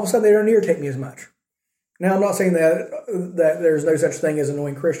saved, all of a sudden they don't irritate me as much. Now, I'm not saying that there's no such thing as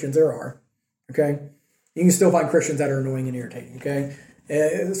annoying Christians. There are, okay? You can still find Christians that are annoying and irritating, okay?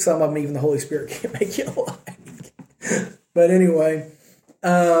 Some of them, even the Holy Spirit can't make you like. But anyway,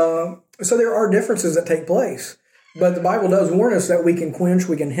 so there are differences that take place. But the Bible does warn us that we can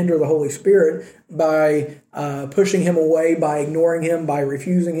hinder the Holy Spirit by pushing him away, by ignoring him, by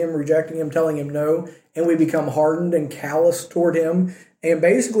refusing him, rejecting him, telling him no, and we become hardened and callous toward him. And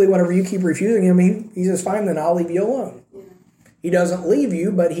basically, whenever you keep refusing him, he says, fine, then I'll leave you alone. Yeah. He doesn't leave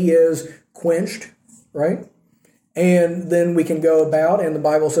you, but he is quenched, right? And then we can go about, and the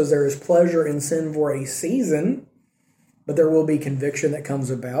Bible says there is pleasure in sin for a season, but there will be conviction that comes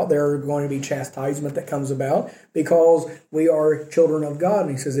about. There are going to be chastisement that comes about because we are children of God.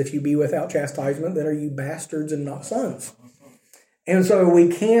 And he says, if you be without chastisement, then are you bastards and not sons. And so we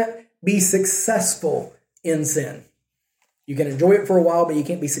can't be successful in sin. You can enjoy it for a while, but you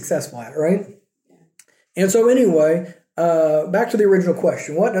can't be successful at it, right? Yeah. And so anyway, back to the original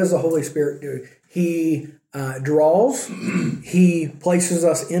question. What does the Holy Spirit do? He draws. He places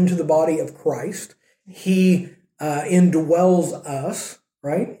us into the body of Christ. He indwells us,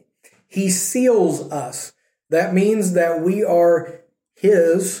 right? He seals us. That means that we are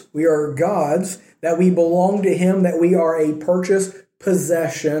his, we are God's, that we belong to him, that we are a purchased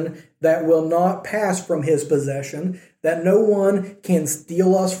possession that will not pass from his possession, that no one can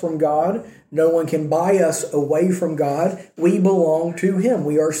steal us from God, no one can buy us away from God. We belong to him.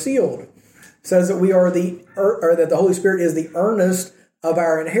 We are sealed. It says that we are that the Holy Spirit is the earnest of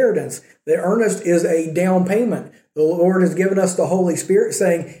our inheritance. The earnest is a down payment. The Lord has given us the Holy Spirit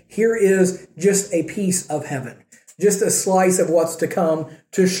saying, here is just a piece of heaven, just a slice of what's to come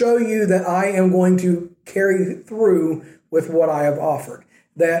to show you that I am going to carry through with what I have offered.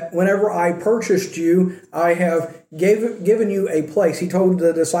 That whenever I purchased you, I have given you a place. He told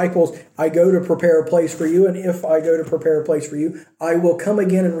the disciples, I go to prepare a place for you, and if I go to prepare a place for you, I will come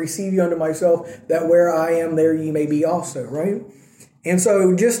again and receive you unto myself, that where I am, there ye may be also, right? And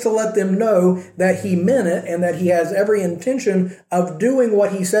so just to let them know that he meant it and that he has every intention of doing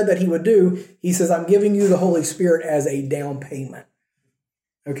what he said that he would do, he says, I'm giving you the Holy Spirit as a down payment.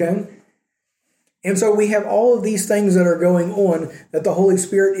 Okay? And so we have all of these things that are going on that the Holy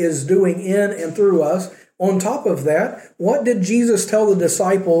Spirit is doing in and through us. On top of that, what did Jesus tell the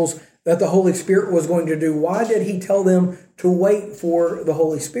disciples that the Holy Spirit was going to do? Why did he tell them to wait for the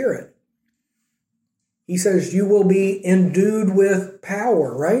Holy Spirit? He says, you will be endued with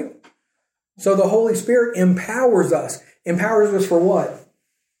power, right? So the Holy Spirit empowers us. Empowers us for what?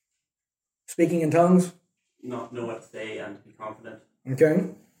 Speaking in tongues? Not know what to say and to be confident. Okay.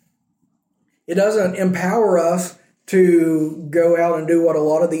 It doesn't empower us to go out and do what a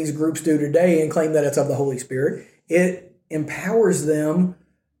lot of these groups do today and claim that it's of the Holy Spirit. It empowers them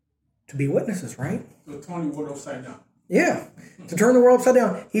to be witnesses, right? To turn the world upside down. Yeah, to turn the world upside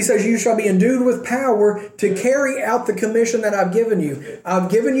down. He says, you shall be endued with power to carry out the commission that I've given you. I've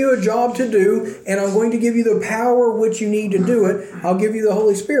given you a job to do, and I'm going to give you the power which you need to do it. I'll give you the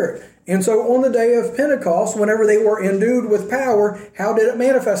Holy Spirit. And so on the day of Pentecost, whenever they were endued with power, how did it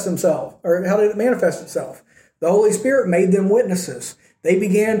manifest itself? The Holy Spirit made them witnesses. They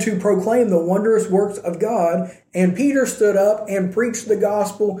began to proclaim the wondrous works of God, and Peter stood up and preached the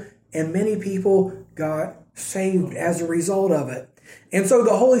gospel, and many people got saved as a result of it. And so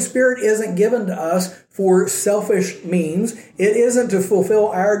the Holy Spirit isn't given to us for selfish means. It isn't to fulfill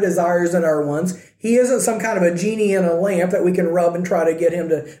our desires and our wants. He isn't some kind of a genie in a lamp that we can rub and try to get him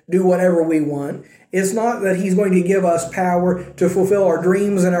to do whatever we want. It's not that he's going to give us power to fulfill our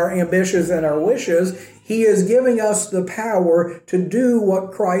dreams and our ambitions and our wishes. He is giving us the power to do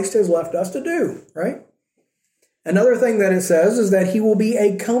what Christ has left us to do, right? Another thing that it says is that he will be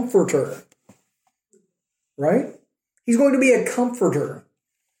a comforter, right? He's going to be a comforter.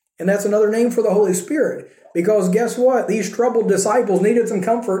 And that's another name for the Holy Spirit. Because guess what? These troubled disciples needed some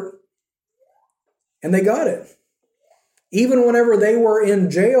comfort. And they got it. Even whenever they were in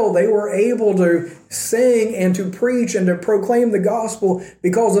jail, they were able to sing and to preach and to proclaim the gospel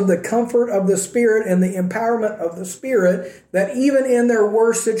because of the comfort of the Spirit and the empowerment of the Spirit, that even in their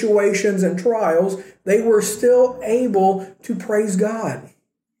worst situations and trials, they were still able to praise God.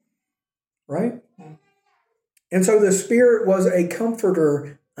 Right? And so the Spirit was a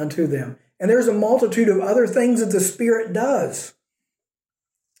comforter unto them. And there's a multitude of other things that the Spirit does.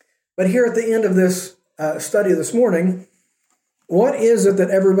 But here at the end of this study this morning, what is it that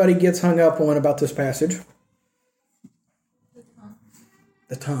everybody gets hung up on about this passage?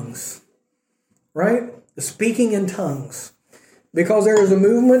 The tongues. Right? The speaking in tongues. Because there is a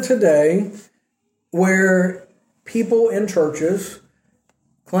movement today where people in churches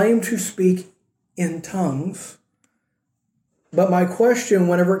claim to speak in tongues. But my question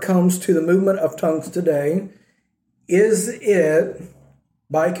whenever it comes to the movement of tongues today, is it,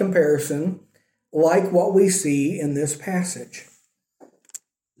 by comparison, like what we see in this passage?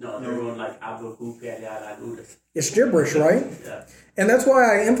 No, they're going like Abu. It's gibberish, right? Yeah. And that's why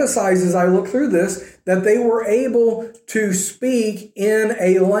I emphasize as I look through this that they were able to speak in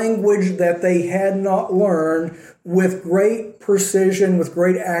a language that they had not learned with great precision, with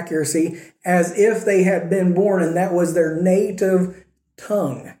great accuracy, as if they had been born and that was their native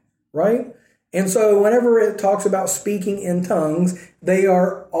tongue, right? And so whenever it talks about speaking in tongues, they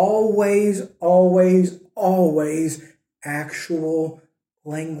are always actual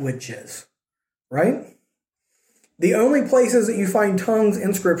languages, right? The only places that you find tongues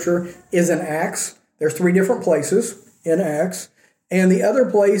in Scripture is in Acts. There's 3 different places in Acts. And the other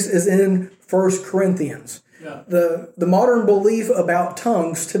place is in 1 Corinthians. Yeah. The modern belief about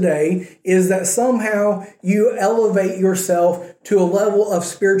tongues today is that somehow you elevate yourself to a level of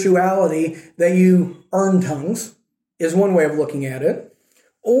spirituality that you earn tongues, is one way of looking at it.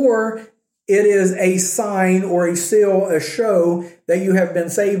 Or it is a sign or a seal, a show that you have been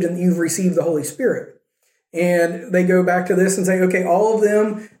saved and you've received the Holy Spirit. And they go back to this and say, okay, all of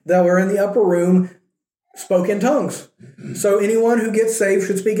them that were in the upper room spoke in tongues. So anyone who gets saved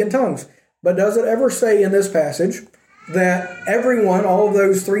should speak in tongues. But does it ever say in this passage that everyone, all of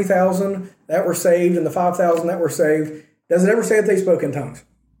those 3,000 that were saved and the 5,000 that were saved, does it ever say that they spoke in tongues?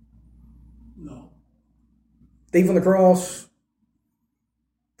 No. Thief on the cross,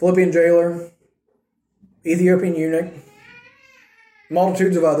 Philippian jailer, Ethiopian eunuch,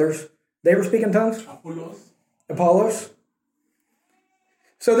 multitudes of others. They were speaking tongues? Apollos.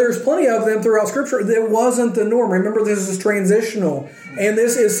 So there's plenty of them throughout Scripture. It wasn't the norm. Remember, this is transitional. And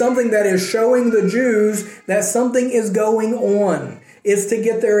this is something that is showing the Jews that something is going on. It's to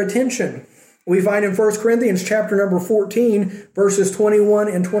get their attention. We find in 1 Corinthians chapter number 14, verses 21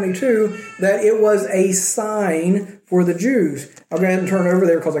 and 22, that it was a sign for the Jews. I'll go ahead and turn over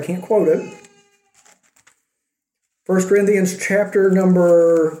there because I can't quote it. 1 Corinthians chapter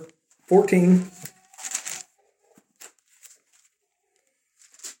number 14.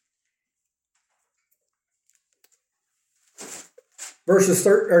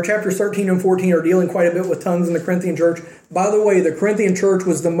 Chapters 13 and 14 are dealing quite a bit with tongues in the Corinthian church. By the way, the Corinthian church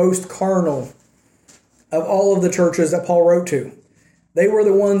was the most carnal of all of the churches that Paul wrote to. They were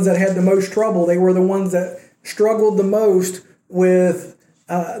the ones that had the most trouble. They were the ones that struggled the most with.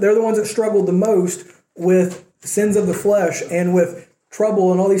 They're the ones that struggled the most with sins of the flesh and with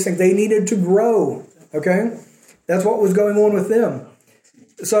trouble and all these things. They needed to grow. Okay, that's what was going on with them.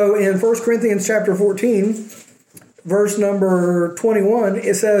 So in 1 Corinthians chapter 14. Verse number 21,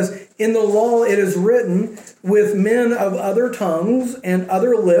 it says, "In the law it is written, with men of other tongues and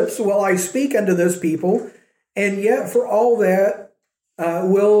other lips will I speak unto this people, and yet for all that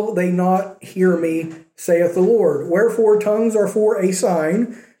will they not hear me, saith the Lord. Wherefore tongues are for a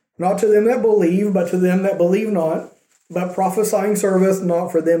sign, not to them that believe, but to them that believe not. But prophesying serveth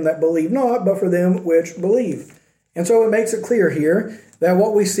not for them that believe not, but for them which believe." And so it makes it clear here that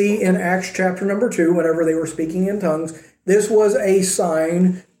what we see in Acts chapter number 2, whenever they were speaking in tongues, this was a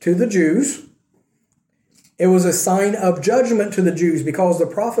sign to the Jews. It was a sign of judgment to the Jews because the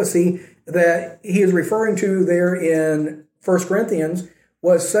prophecy that he is referring to there in 1 Corinthians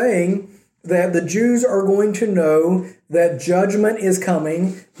was saying that the Jews are going to know that judgment is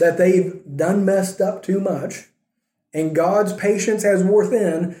coming, that they've done messed up too much, and God's patience has wore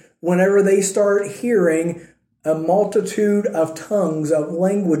thin whenever they start hearing a multitude of tongues, of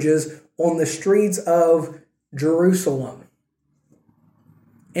languages on the streets of Jerusalem.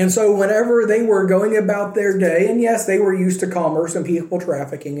 And so whenever they were going about their day, and yes, they were used to commerce and people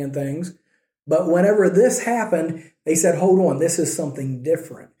trafficking and things, but whenever this happened, they said, hold on, this is something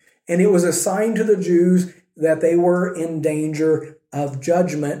different. And it was a sign to the Jews that they were in danger of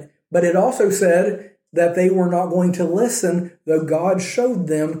judgment. But it also said that they were not going to listen, though God showed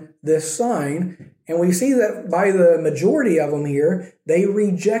them this sign. And we see that by the majority of them here, they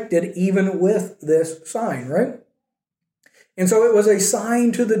rejected even with this sign, right? And so it was a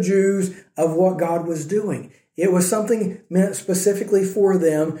sign to the Jews of what God was doing. It was something meant specifically for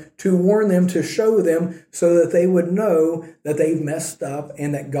them, to warn them, to show them, so that they would know that they've messed up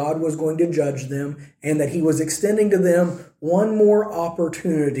and that God was going to judge them and that he was extending to them one more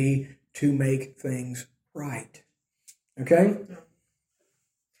opportunity to make things right. Okay?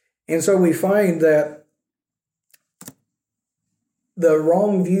 And so we find that the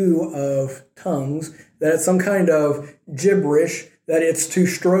wrong view of tongues, that it's some kind of gibberish, that it's to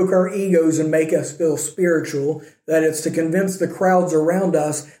stroke our egos and make us feel spiritual, that it's to convince the crowds around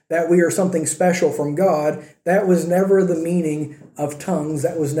us that we are something special from God, that was never the meaning of tongues.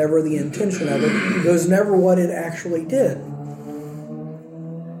 That was never the intention of it. It was never what it actually did.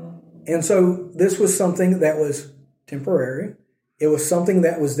 And so this was something that was temporary. It was something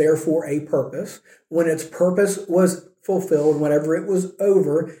that was there for a purpose. When its purpose was fulfilled, whenever it was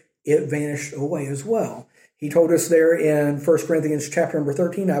over, it vanished away as well. He told us there in 1 Corinthians chapter number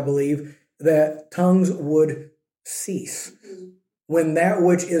 13, I believe, that tongues would cease when that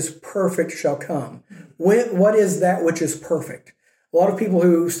which is perfect shall come. What is that which is perfect? A lot of people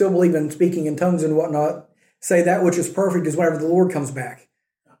who still believe in speaking in tongues and whatnot say that which is perfect is whenever the Lord comes back.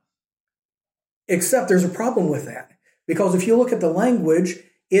 Except there's a problem with that. Because if you look at the language,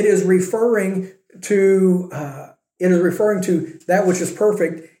 it is referring to that which is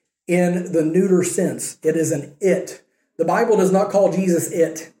perfect in the neuter sense. It is an it. The Bible does not call Jesus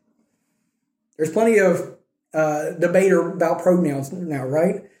it. There's plenty of debate about pronouns now,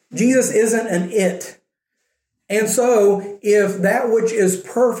 right? Jesus isn't an it. And so if that which is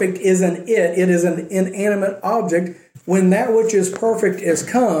perfect is an it is an inanimate object. When that which is perfect is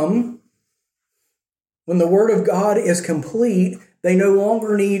come, when the Word of God is complete, they no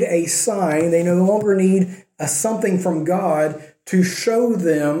longer need a sign. They no longer need a something from God to show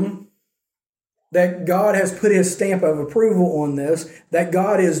them that God has put his stamp of approval on this, that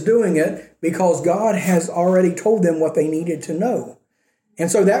God is doing it because God has already told them what they needed to know. And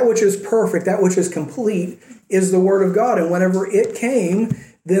so that which is perfect, that which is complete, is the Word of God. And whenever it came,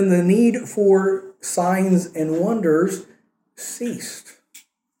 then the need for signs and wonders ceased.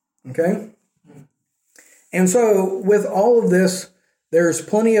 Okay? And so with all of this, there's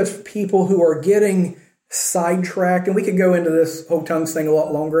plenty of people who are getting sidetracked, and we could go into this whole tongues thing a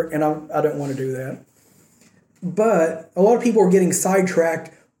lot longer, and I don't want to do that. But a lot of people are getting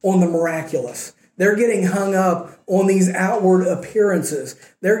sidetracked on the miraculous. They're getting hung up on these outward appearances.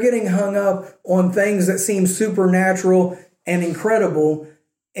 They're getting hung up on things that seem supernatural and incredible.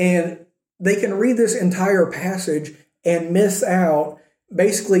 And they can read this entire passage and miss out,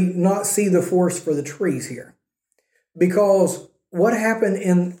 basically not see the forest for the trees here. Because what happened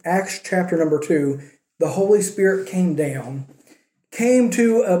in Acts chapter number 2, the Holy Spirit came down, came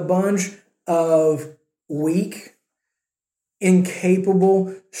to a bunch of weak,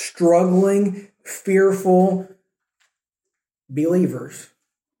 incapable, struggling, fearful believers,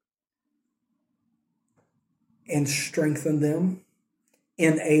 and strengthened them,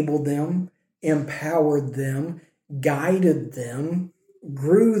 enabled them, empowered them, guided them,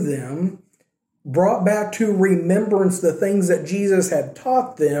 grew them, brought back to remembrance the things that Jesus had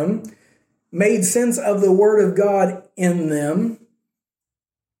taught them, made sense of the Word of God in them,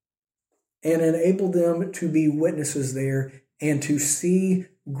 and enabled them to be witnesses there and to see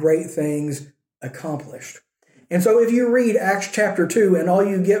great things accomplished. And so if you read Acts chapter 2 and all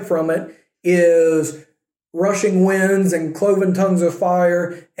you get from it is rushing winds and cloven tongues of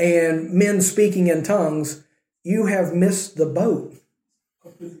fire and men speaking in tongues, you have missed the boat.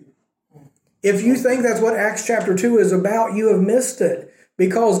 If you think that's what Acts chapter 2 is about, you have missed it.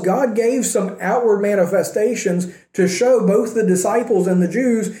 Because God gave some outward manifestations to show both the disciples and the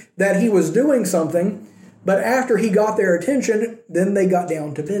Jews that he was doing something. But after he got their attention, then they got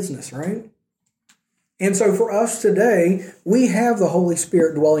down to business, right? And so for us today, we have the Holy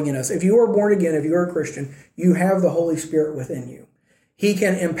Spirit dwelling in us. If you are born again, if you are a Christian, you have the Holy Spirit within you. He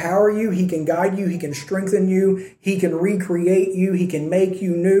can empower you. He can guide you. He can strengthen you. He can recreate you. He can make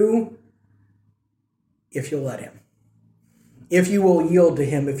you new if you'll let him. If you will yield to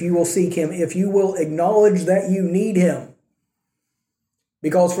him, if you will seek him, if you will acknowledge that you need him.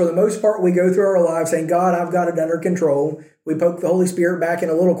 Because for the most part, we go through our lives saying, God, I've got it under control. We poke the Holy Spirit back in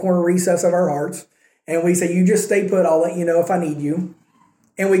a little corner recess of our hearts. And we say, you just stay put. I'll let you know if I need you.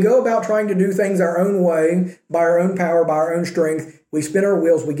 And we go about trying to do things our own way, by our own power, by our own strength. We spin our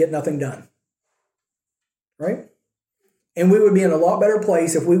wheels. We get nothing done. Right? And we would be in a lot better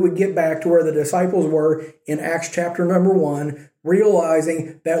place if we would get back to where the disciples were in Acts chapter number 1,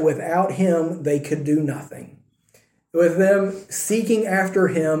 realizing that without him, they could do nothing. With them seeking after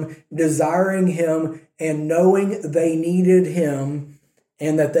him, desiring him, and knowing they needed him,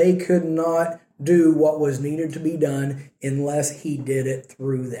 and that they could not do what was needed to be done unless he did it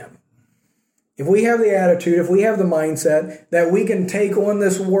through them. If we have the attitude, if we have the mindset that we can take on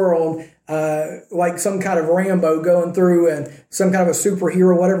this world like some kind of Rambo going through and some kind of a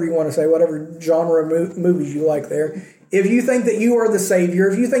superhero, whatever you want to say, whatever genre of movies you like there. If you think that you are the savior,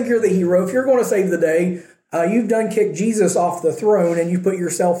 if you think you're the hero, if you're going to save the day, you've done kicked Jesus off the throne and you put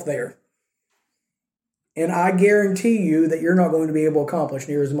yourself there. And I guarantee you that you're not going to be able to accomplish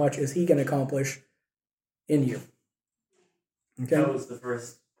near as much as he can accomplish in you. Okay? That was the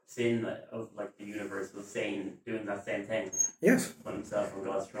first sin of the universe, was doing that same thing. Yes. Put himself on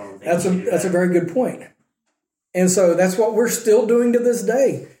God's throne. That's a very good point. And so that's what we're still doing to this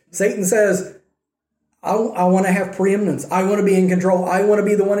day. Satan says, I want to have preeminence. I want to be in control. I want to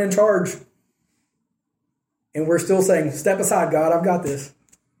be the one in charge. And we're still saying, step aside, God, I've got this.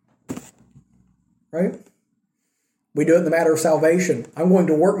 Right? We do it in the matter of salvation. I'm going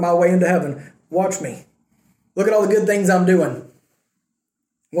to work my way into heaven. Watch me. Look at all the good things I'm doing.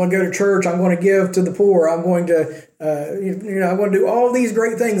 I'm going to go to church. I'm going to give to the poor. I'm going to, I'm going to do all these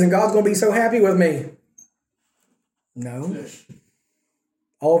great things, and God's going to be so happy with me. No.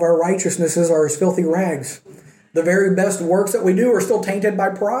 All of our righteousnesses are as filthy rags. The very best works that we do are still tainted by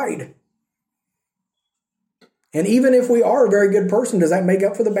pride. And even if we are a very good person, does that make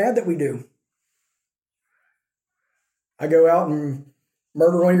up for the bad that we do? I go out and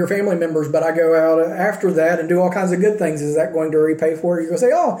murder one of your family members, but I go out after that and do all kinds of good things. Is that going to repay for it? You're going to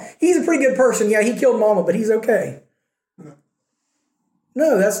say, oh, he's a pretty good person. Yeah, he killed mama, but he's okay.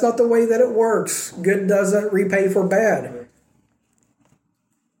 No, that's not the way that it works. Good doesn't repay for bad.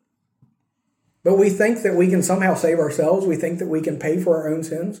 But we think that we can somehow save ourselves. We think that we can pay for our own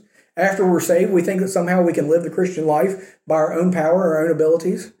sins. After we're saved, we think that somehow we can live the Christian life by our own power, our own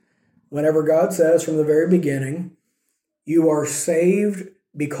abilities. Whenever God says from the very beginning, you are saved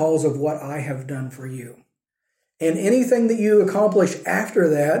because of what I have done for you. And anything that you accomplish after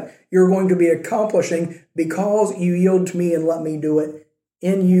that, you're going to be accomplishing because you yield to me and let me do it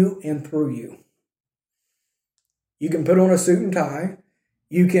in you and through you. You can put on a suit and tie.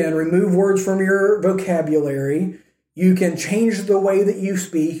 You can remove words from your vocabulary. You can change the way that you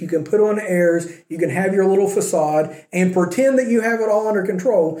speak. You can put on airs. You can have your little facade and pretend that you have it all under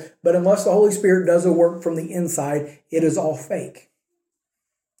control. But unless the Holy Spirit does a work from the inside, it is all fake.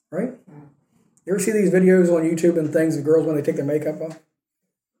 Right? You ever see these videos on YouTube and things of girls when they take their makeup off?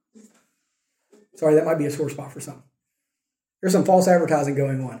 Sorry, that might be a sore spot for some. There's some false advertising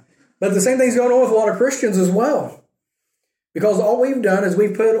going on. But the same thing's going on with a lot of Christians as well. Because all we've done is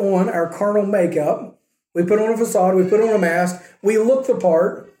we've put on our carnal makeup, we put on a facade, we put on a mask, we look the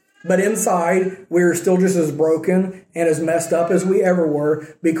part, but inside we're still just as broken and as messed up as we ever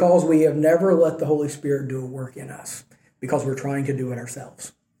were because we have never let the Holy Spirit do a work in us because we're trying to do it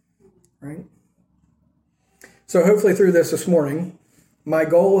ourselves. Right? So hopefully through this morning, my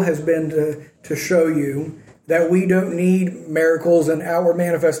goal has been to show you that we don't need miracles and outward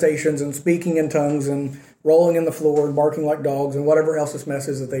manifestations and speaking in tongues and rolling in the floor and barking like dogs and whatever else this mess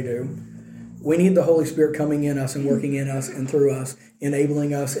is that they do. We need the Holy Spirit coming in us and working in us and through us,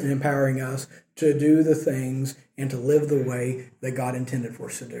 enabling us and empowering us to do the things and to live the way that God intended for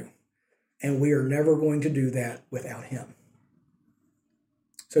us to do. And we are never going to do that without Him.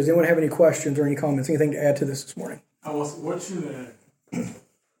 So does anyone have any questions or any comments, anything to add to this morning? I was watching a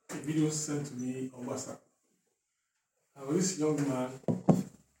video sent to me on WhatsApp. This young man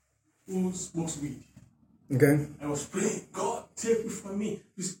who smokes weed. Okay. I was praying, God, take it from me.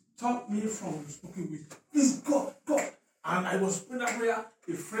 Please stop me from smoking weed. Please, God. And I was praying that prayer.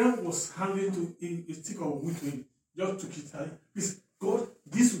 A friend was handing to a stick of weed to him. Just took it and please, God,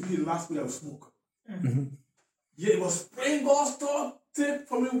 this will be the last weed I will smoke. Mm-hmm. Yeah, he was praying, God, stop, take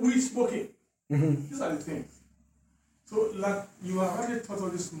from me weed smoking. Mm-hmm. These are the things. So, like you have already taught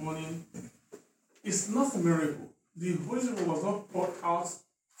us this morning, it's not a miracle. The Holy Spirit was not poured out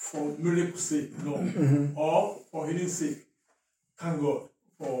for miracle's sake, no, or for healing sake. Thank God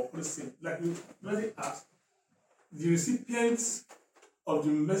for this thing. Like you already asked, the recipients of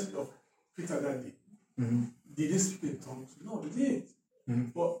the message of Peter that day, did they speak in tongues? No, they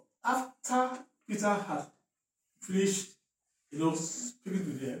didn't. But after Peter had finished, speaking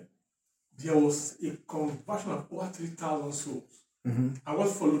to them, there was a conversion of over 3,000 souls. And what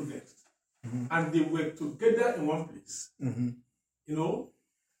followed next? And they were together in one place,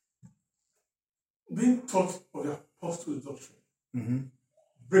 being taught of the apostles' doctrine,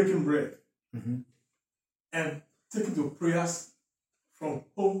 breaking bread, and taking the prayers from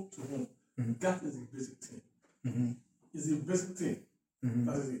home to home. That is the basic thing. It's the basic thing.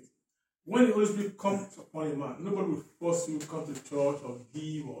 That is it. When the Holy Spirit comes upon a man, nobody will force you to come to church or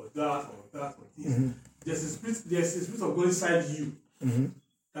give or that or this. There's a spirit of God inside you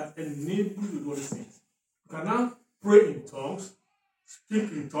that enables you to do all these things. You can now pray in tongues,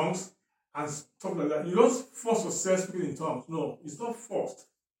 speak in tongues, and stuff like that. You don't force yourself speaking in tongues. No, it's not forced.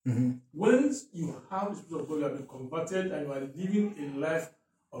 When you have the Spirit of God, you have been converted and you are living a life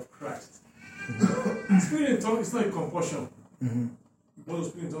of Christ. Speaking in tongues is not a compulsion. You want to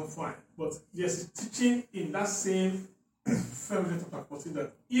speak in tongues, fine. But there's a teaching in that same feminine talk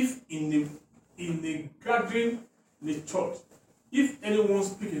that if in the gathering in the church, if anyone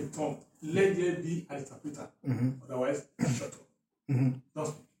speaks in tongues, let there be an interpreter. Otherwise, shut up. Don't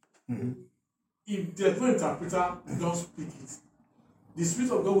speak. If there's no interpreter, don't speak it. The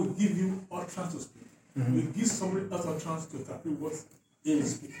Spirit of God will give you utterance to speak. Will give somebody else utterance to interpret what he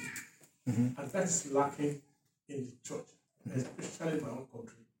is speaking. And that is lacking in the church, especially in my own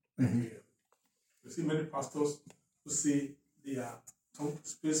country, Nigeria. You see many pastors who say they are tongue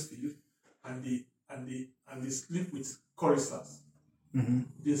space filled and they sleep with choristers.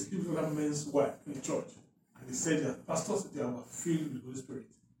 They sleep with other men's wife in the church. And they say that pastors they are filled with the Holy Spirit.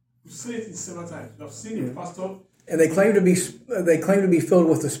 You've seen it several times. You have seen a pastor. And they claim to be filled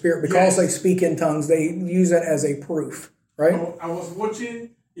with the Spirit because they speak in tongues. They use it as a proof, right? I was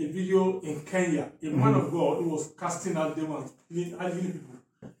watching a video in Kenya. A man of God who was casting out demons, healing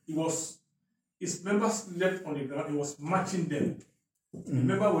people. His members slept on the ground. He was matching them.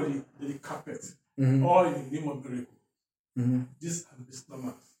 Remember with the carpet, all in the name of miracle. This are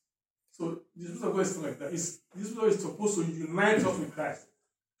misnomers. So the Spirit of God is not like that. This Spirit is supposed to unite us with Christ,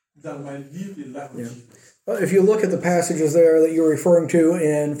 that might live the life of Jesus. Well, if you look at the passages there that you're referring to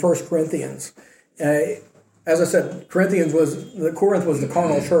in 1 Corinthians, as I said, Corinth was the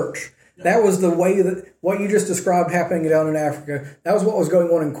carnal church. That was the way that what you just described happening down in Africa. That was what was going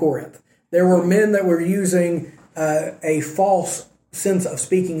on in Corinth. There were men that were using a false sense of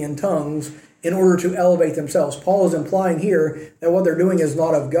speaking in tongues in order to elevate themselves. Paul is implying here that what they're doing is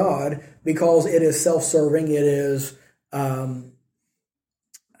not of God because it is self-serving. It is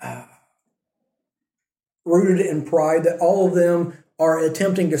rooted in pride, that all of them are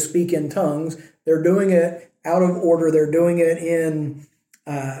attempting to speak in tongues. They're doing it out of order. They're doing it in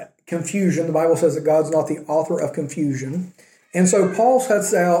confusion. The Bible says that God's not the author of confusion. And so Paul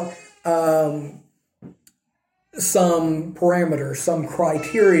sets out some parameters, some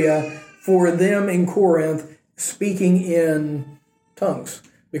criteria for them in Corinth speaking in tongues.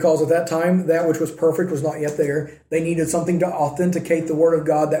 Because at that time, that which was perfect was not yet there. They needed something to authenticate the word of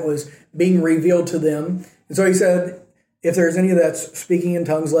God that was being revealed to them. And so he said, if there's any that's speaking in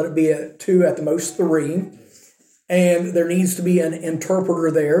tongues, let it be at 2, at the most 3. And there needs to be an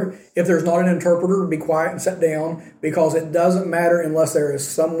interpreter there. If there's not an interpreter, be quiet and sit down, because it doesn't matter unless there is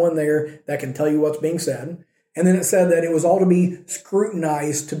someone there that can tell you what's being said. And then it said that it was all to be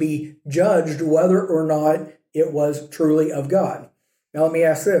scrutinized, to be judged whether or not it was truly of God. Now let me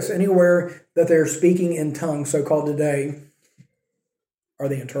ask this. Anywhere that they're speaking in tongues, so-called today, are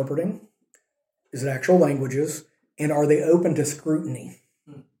they interpreting? Is it actual languages? And are they open to scrutiny?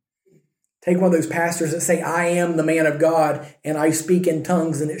 Take one of those pastors that say, I am the man of God, and I speak in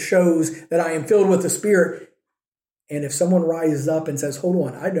tongues, and it shows that I am filled with the Spirit. And if someone rises up and says, hold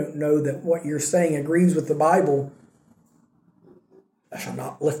on, I don't know that what you're saying agrees with the Bible, thou shalt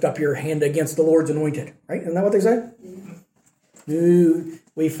not lift up your hand against the Lord's anointed. Right? Isn't that what they say? No,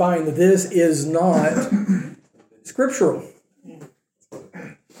 we find that this is not scriptural.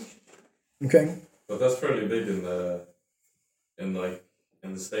 Okay? But that's fairly big in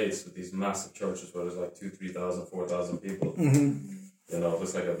the States with these massive churches where there's like 2,000, 3,000, 4,000 people. Mm-hmm. You know, it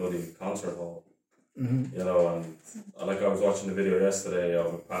looks like a bloody concert hall. Mm-hmm. You know, and I was watching a video yesterday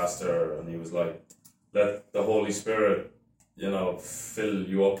of a pastor, and he was like, let the Holy Spirit, you know, fill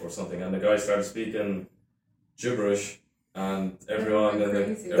you up or something. And the guy started speaking gibberish, and everyone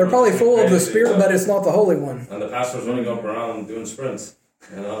they're probably full of the Spirit, but it's not the Holy One. And the pastor's running up around doing sprints.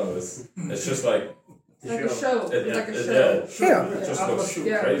 You know, it's just like a show. It just looks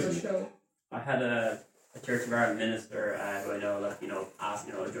crazy. It's a show. I had a Church of Ireland minister who I know that, asked,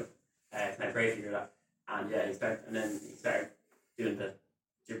 can I pray for you? And yeah, he started doing the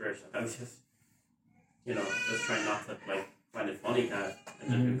gibberish. I was just, just trying not to find it funny kind of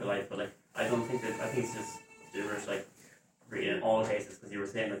and just be polite, but I think it's just gibberish in all cases, because you were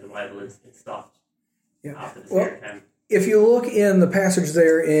saying that the Bible it stopped after the Spirit came. If you look in the passage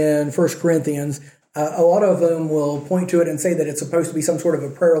there in 1 Corinthians, a lot of them will point to it and say that it's supposed to be some sort of a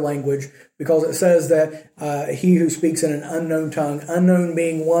prayer language, because it says that he who speaks in an unknown tongue, unknown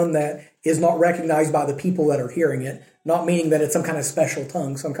being one that is not recognized by the people that are hearing it, not meaning that it's some kind of special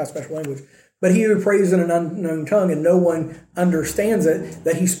tongue, some kind of special language, but he who prays in an unknown tongue and no one understands it,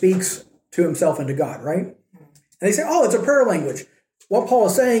 that he speaks to himself and to God, right? And they say, oh, it's a prayer language. What Paul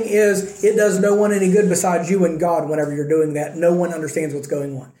is saying is it does no one any good besides you and God whenever you're doing that. No one understands what's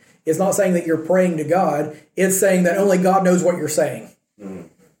going on. It's not saying that you're praying to God. It's saying that only God knows what you're saying.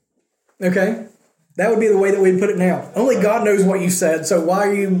 Okay? That would be the way that we'd put it now. Only God knows what you said, so why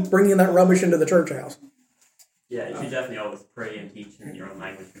are you bringing that rubbish into the church house? Yeah, you should definitely always pray and teach in your own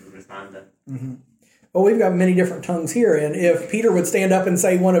language to understand it. Mm-hmm. Well, we've got many different tongues here, and if Peter would stand up and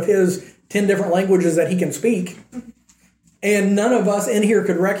say one of his 10 different languages that he can speak, and none of us in here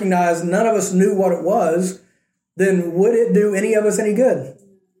could recognize, none of us knew what it was, then would it do any of us any good?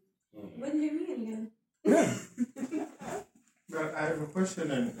 Wouldn't do me any good. Yeah. But I have a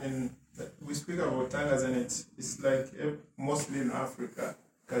question, and we speak about tongues, and it's like mostly in Africa,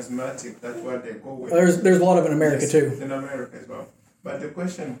 charismatic, that's what they go with. There's a lot of it in America too. In America as well. But the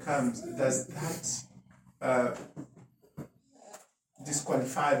question comes, does that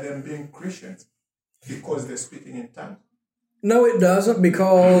disqualify them being Christians because they're speaking in tongues? No, it doesn't,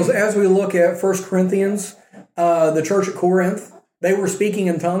 because as we look at 1 Corinthians, the church at Corinth, they were speaking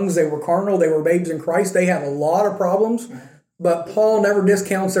in tongues, they were carnal, they were babes in Christ, they had a lot of problems, but Paul never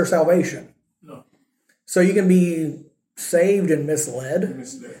discounts their salvation. No. So you can be saved and misled,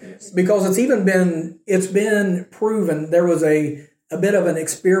 Yes. because it's been proven. There was a bit of an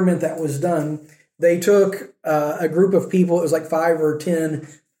experiment that was done. They took a group of people, it was like 5 or 10,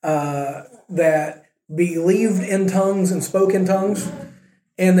 that believed in tongues and spoke in tongues,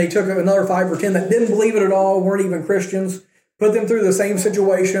 and they took another 5 or 10 that didn't believe it at all, weren't even Christians, put them through the same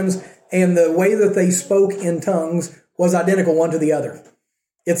situations, and the way that they spoke in tongues was identical one to the other.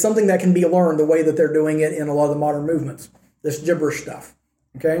 It's something that can be learned, the way that they're doing it in a lot of the modern movements, this gibberish stuff,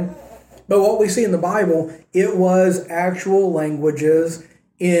 okay? But what we see in the Bible, it was actual languages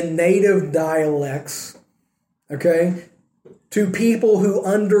in native dialects, okay, to people who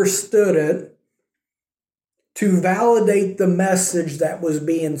understood it, to validate the message that was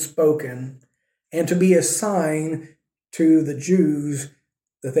being spoken, and to be a sign to the Jews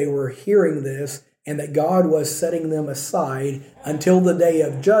that they were hearing this and that God was setting them aside until the day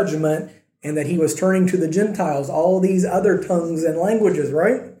of judgment, and that he was turning to the Gentiles, all these other tongues and languages,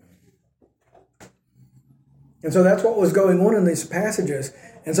 right? And so that's what was going on in these passages.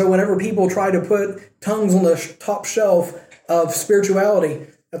 And so whenever people try to put tongues on the top shelf of spirituality,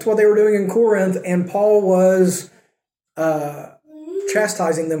 That's what they were doing in Corinth, and Paul was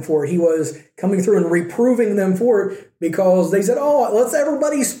chastising them for it. He was coming through and reproving them for it because they said, oh, let's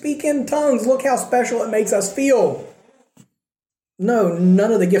everybody speak in tongues. Look how special it makes us feel. No,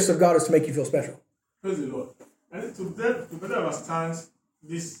 none of the gifts of God is to make you feel special. Praise the Lord. And to better understand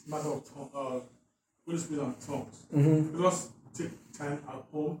this matter of Holy Spirit and tongues, let us take time at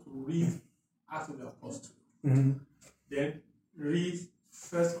home to read Acts of the Apostles. Then read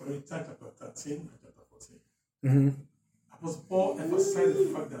 1 Corinthians chapter 13 and chapter 14. Apostle Paul emphasized the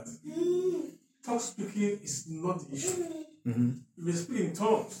fact that tongue speaking is not the issue. If you speak in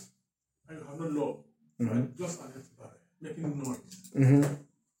tongues and you have no love, you are just an antibody, making noise.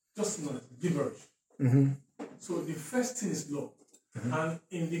 Just noise, gibberish. So the first thing is love. And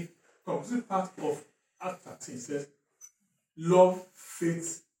in the conclusive part of Act 13 says, love,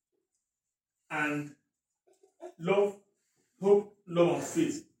 faith, and love, hope, love, and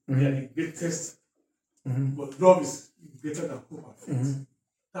faith. They are the greatest. But love is greater than hope and faith.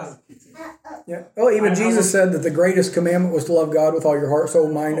 That's the key thing. Yeah. Well, even Jesus said that the greatest commandment was to love God with all your heart,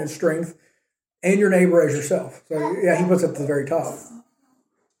 soul, mind, and strength, and your neighbor as yourself. So, yeah, he puts it at the very top.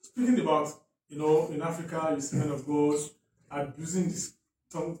 Speaking about, in Africa, you see men of God abusing this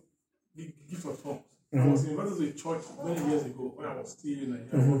tongue, the gift of tongues. I was invited to a church many years ago when I was still in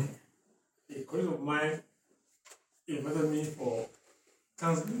Nigeria. A colleague of mine invited me for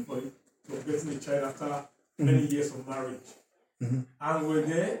counseling for getting a child after many years of marriage. And we're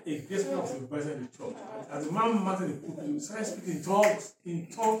there, a guest was invited in the church. As the man mattered in the pulpit, he started speaking in tongues,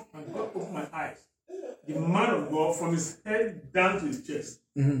 and God opened my eyes. The man of God, from his head down to his chest,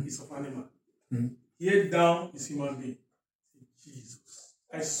 is of animal. Head down is human being. Jesus.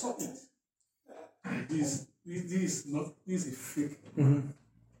 I saw it. This is a fake man.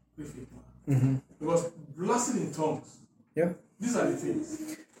 Fake man. Because blasting in tongues. Yeah. These are the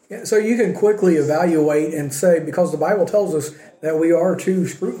things. Yeah, so you can quickly evaluate and say, because the Bible tells us that we are to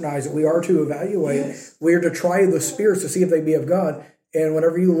scrutinize it, we are to evaluate, we are to try the spirits to see if they be of God. And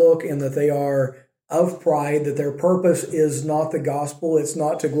whenever you look and that they are of pride, that their purpose is not the gospel, it's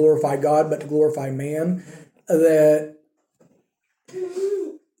not to glorify God, but to glorify man, that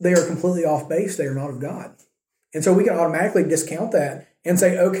they are completely off base, they are not of God. And so we can automatically discount that and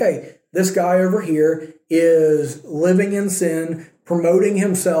say, okay, this guy over here is living in sin, promoting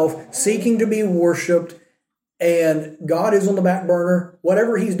himself, seeking to be worshipped, and God is on the back burner.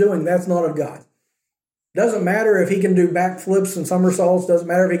 Whatever he's doing, that's not of God. Doesn't matter if he can do backflips and somersaults, doesn't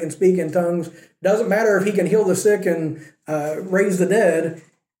matter if he can speak in tongues, doesn't matter if he can heal the sick and raise the dead.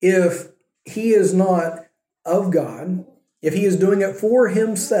 If he is not of God, if he is doing it for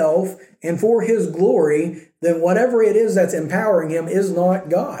himself and for his glory, then whatever it is that's empowering him is not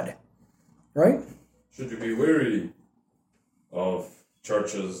God. Right? Should you be weary of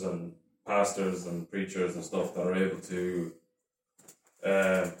churches and pastors and preachers and stuff that are able to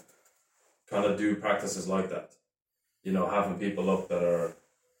kind of do practices like that? Having people up that are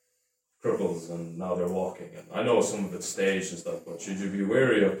cripples and now they're walking. And I know some of it's staged and stuff, but should you be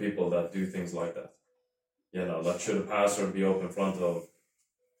wary of people that do things like that? Like should a pastor be up in front of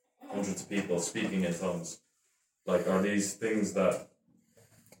hundreds of people speaking in tongues? Like, are these things that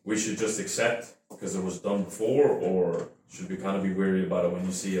we should just accept because it was done before, or should we kind of be wary about it when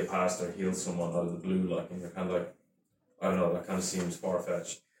you see a pastor heal someone out of the blue, and you're kind of like, I don't know, that kind of seems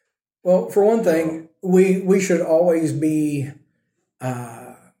far-fetched. Well, for one thing, we should always be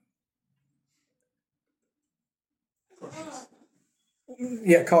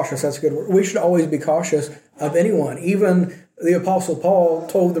cautious. That's a good word. We should always be cautious of anyone. Even the Apostle Paul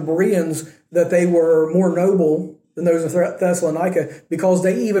told the Bereans that they were more noble than those of Thessalonica because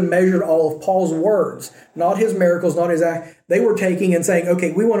they even measured all of Paul's words, not his miracles, not his act. They were taking and saying,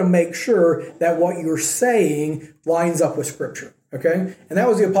 okay, we want to make sure that what you're saying lines up with Scripture. Okay? And that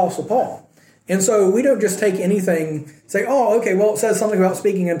was the Apostle Paul. And so we don't just take anything, say, oh, okay, well, it says something about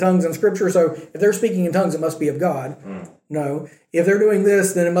speaking in tongues in Scripture, so if they're speaking in tongues, it must be of God. No. If they're doing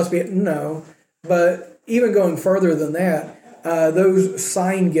this, then it must be, no. But even going further than that, those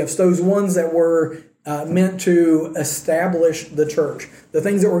sign gifts, those ones that were meant to establish the church, the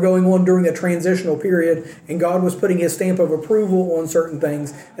things that were going on during a transitional period, and God was putting his stamp of approval on certain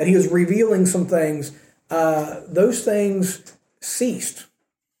things, that he was revealing some things, those things ceased.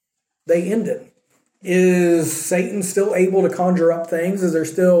 They ended. Is Satan still able to conjure up things? Is there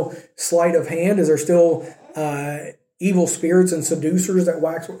still sleight of hand? Is there still evil spirits and seducers that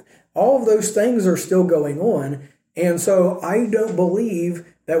wax? All of those things are still going on. And so I don't believe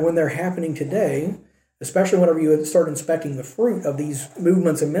that when they're happening today, especially whenever you start inspecting the fruit of these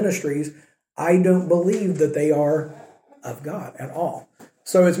movements and ministries, I don't believe that they are of God at all.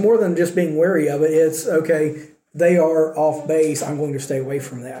 So it's more than just being wary of it. It's, okay, they are off base. I'm going to stay away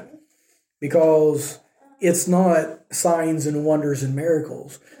from that. Because it's not signs and wonders and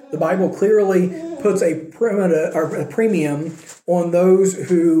miracles. The Bible clearly puts a premium on those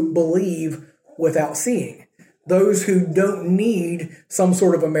who believe without seeing. Those who don't need some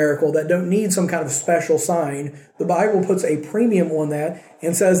sort of a miracle, that don't need some kind of special sign. The Bible puts a premium on that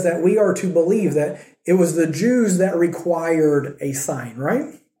and says that we are to believe that it was the Jews that required a sign, right?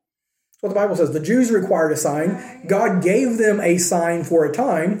 That's what the Bible says. The Jews required a sign. God gave them a sign for a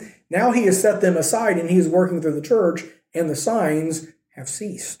time. Now he has set them aside and he is working through the church, and the signs have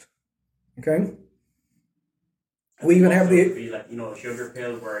ceased. Okay? We even have the... Be like, a sugar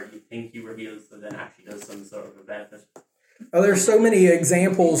pill where you think you were healed, so then actually does some sort of a benefit. There's so many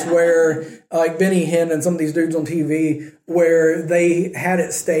examples where, like Benny Hinn and some of these dudes on TV, where they had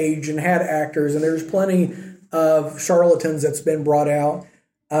it staged and had actors, and there's plenty of charlatans that's been brought out.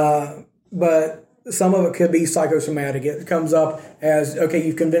 But some of it could be psychosomatic. It comes up as, okay,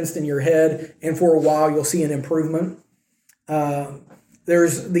 you've convinced in your head, and for a while you'll see an improvement.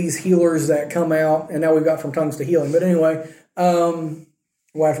 There's these healers that come out, and now we've got from tongues to healing. But anyway,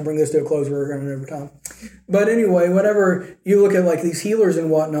 we'll have to bring this to a close. We're running over time. But anyway, whenever you look at like these healers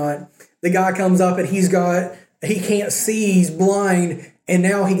and whatnot, the guy comes up and he can't see, he's blind, and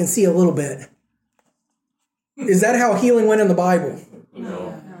now he can see a little bit. Is that how healing went in the Bible?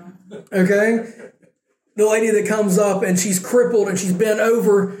 No. Okay? The lady that comes up and she's crippled and she's bent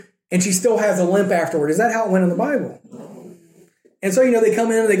over and she still has a limp afterward. Is that how it went in the Bible? And so, they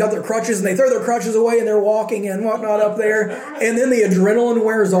come in and they got their crutches and they throw their crutches away and they're walking and whatnot up there. And then the adrenaline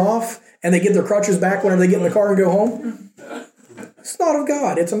wears off and they get their crutches back whenever they get in the car and go home. It's not of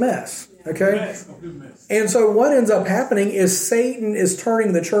God. It's a mess. Okay? And so what ends up happening is Satan is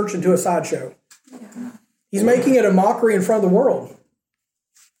turning the church into a sideshow. He's making it a mockery in front of the world.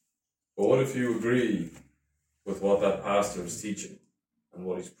 But what if you agree with what that pastor is teaching and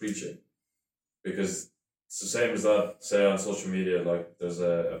what he's preaching? Because it's the same as that, say, on social media, like there's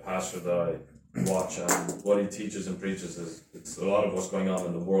a pastor that I watch, and what he teaches and preaches it's a lot of what's going on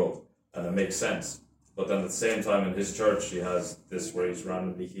in the world, and it makes sense. But then at the same time in his church, he has this where he's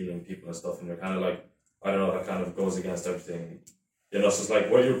randomly healing people and stuff, and you're kind of like, I don't know, that kind of goes against everything. So it's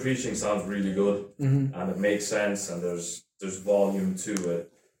like what you're preaching sounds really good, and it makes sense, and there's volume to it.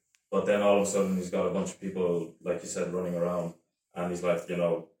 But then all of a sudden he's got a bunch of people, like you said, running around, and he's like,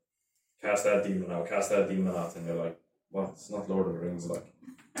 cast that demon out, and you're like, well, it's not Lord of the Rings, like.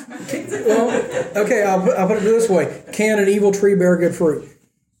 Well, okay, I'll put it this way. Can an evil tree bear good fruit?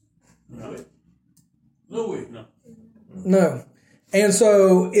 No way. No. And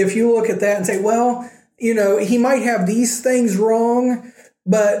so if you look at that and say, well, he might have these things wrong,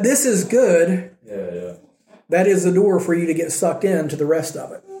 but this is good. Yeah. That is the door for you to get sucked into the rest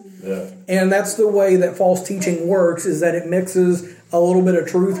of it. Yeah. And that's the way that false teaching works, is that it mixes a little bit of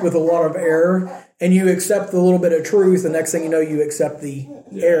truth with a lot of error, and you accept the little bit of truth, the next thing you know, you accept the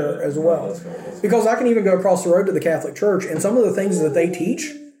error as well. Because I can even go across the road to the Catholic Church, and some of the things that they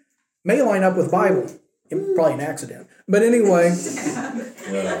teach may line up with Bible. Probably an accident. But anyway,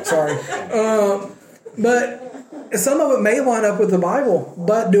 sorry. But some of it may line up with the Bible,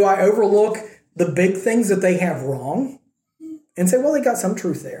 but do I overlook the big things that they have wrong? And say, well, they got some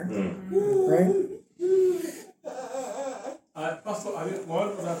truth there, right? Pastor, I think one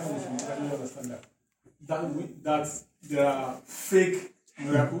other thing is I don't understand that there are fake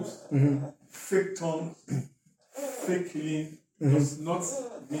miracles, fake tongues, fake healing. Does not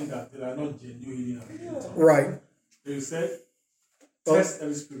mean that there are not genuine healing and genuine tongues. Right. You said, test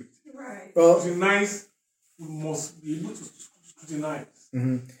every spirit. Right. Well, Scrutinize, we must be able to scrutinize.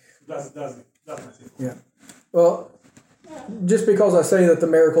 That's it. That's my thing. Yeah. Well, just because I say that the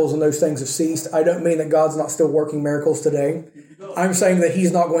miracles and those things have ceased, I don't mean that God's not still working miracles today. I'm saying that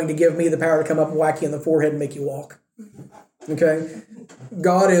He's not going to give me the power to come up and whack you in the forehead and make you walk. Okay?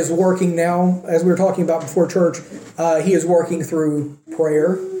 God is working now, as we were talking about before church, He is working through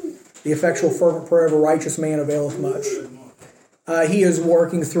prayer. The effectual fervent prayer of a righteous man availeth much. He is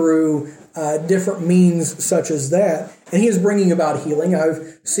working through different means such as that, and He is bringing about healing.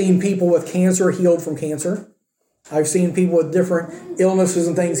 I've seen people with cancer healed from cancer. I've seen people with different illnesses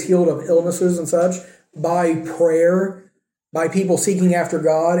and things healed of illnesses and such by prayer, by people seeking after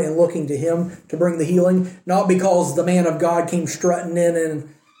God and looking to Him to bring the healing, not because the man of God came strutting in and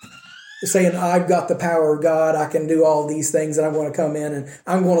saying, I've got the power of God, I can do all these things, and I'm going to come in and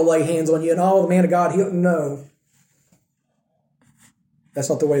I'm going to lay hands on you, and the man of God healed. No. That's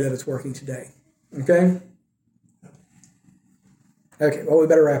not the way that it's working today. Okay? Okay, well, we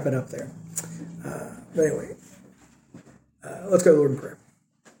better wrap it up there. But anyway, let's go to the Lord in prayer.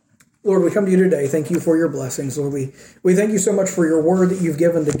 Lord, we come to you today. Thank you for your blessings, Lord. We thank you so much for your word that you've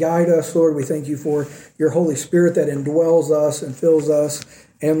given to guide us, Lord. We thank you for your Holy Spirit that indwells us and fills us.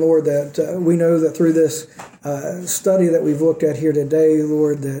 And, Lord, that we know that through this study that we've looked at here today,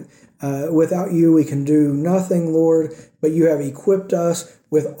 Lord, that without you we can do nothing, Lord, but you have equipped us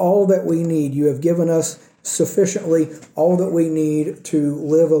with all that we need. You have given us sufficiently all that we need to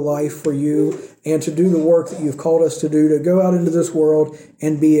live a life for you and to do the work that you've called us to do, to go out into this world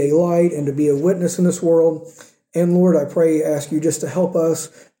and be a light and to be a witness in this world. And Lord, I ask you just to help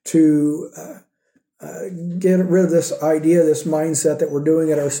us to get rid of this idea, this mindset that we're doing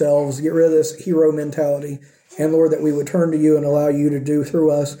it ourselves, get rid of this hero mentality. And Lord, that we would turn to you and allow you to do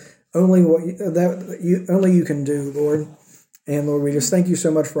through us only what only you can do, Lord. And Lord, we just thank you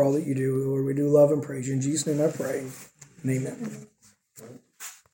so much for all that you do. Lord, we do love and praise you. In Jesus' name I pray. And amen.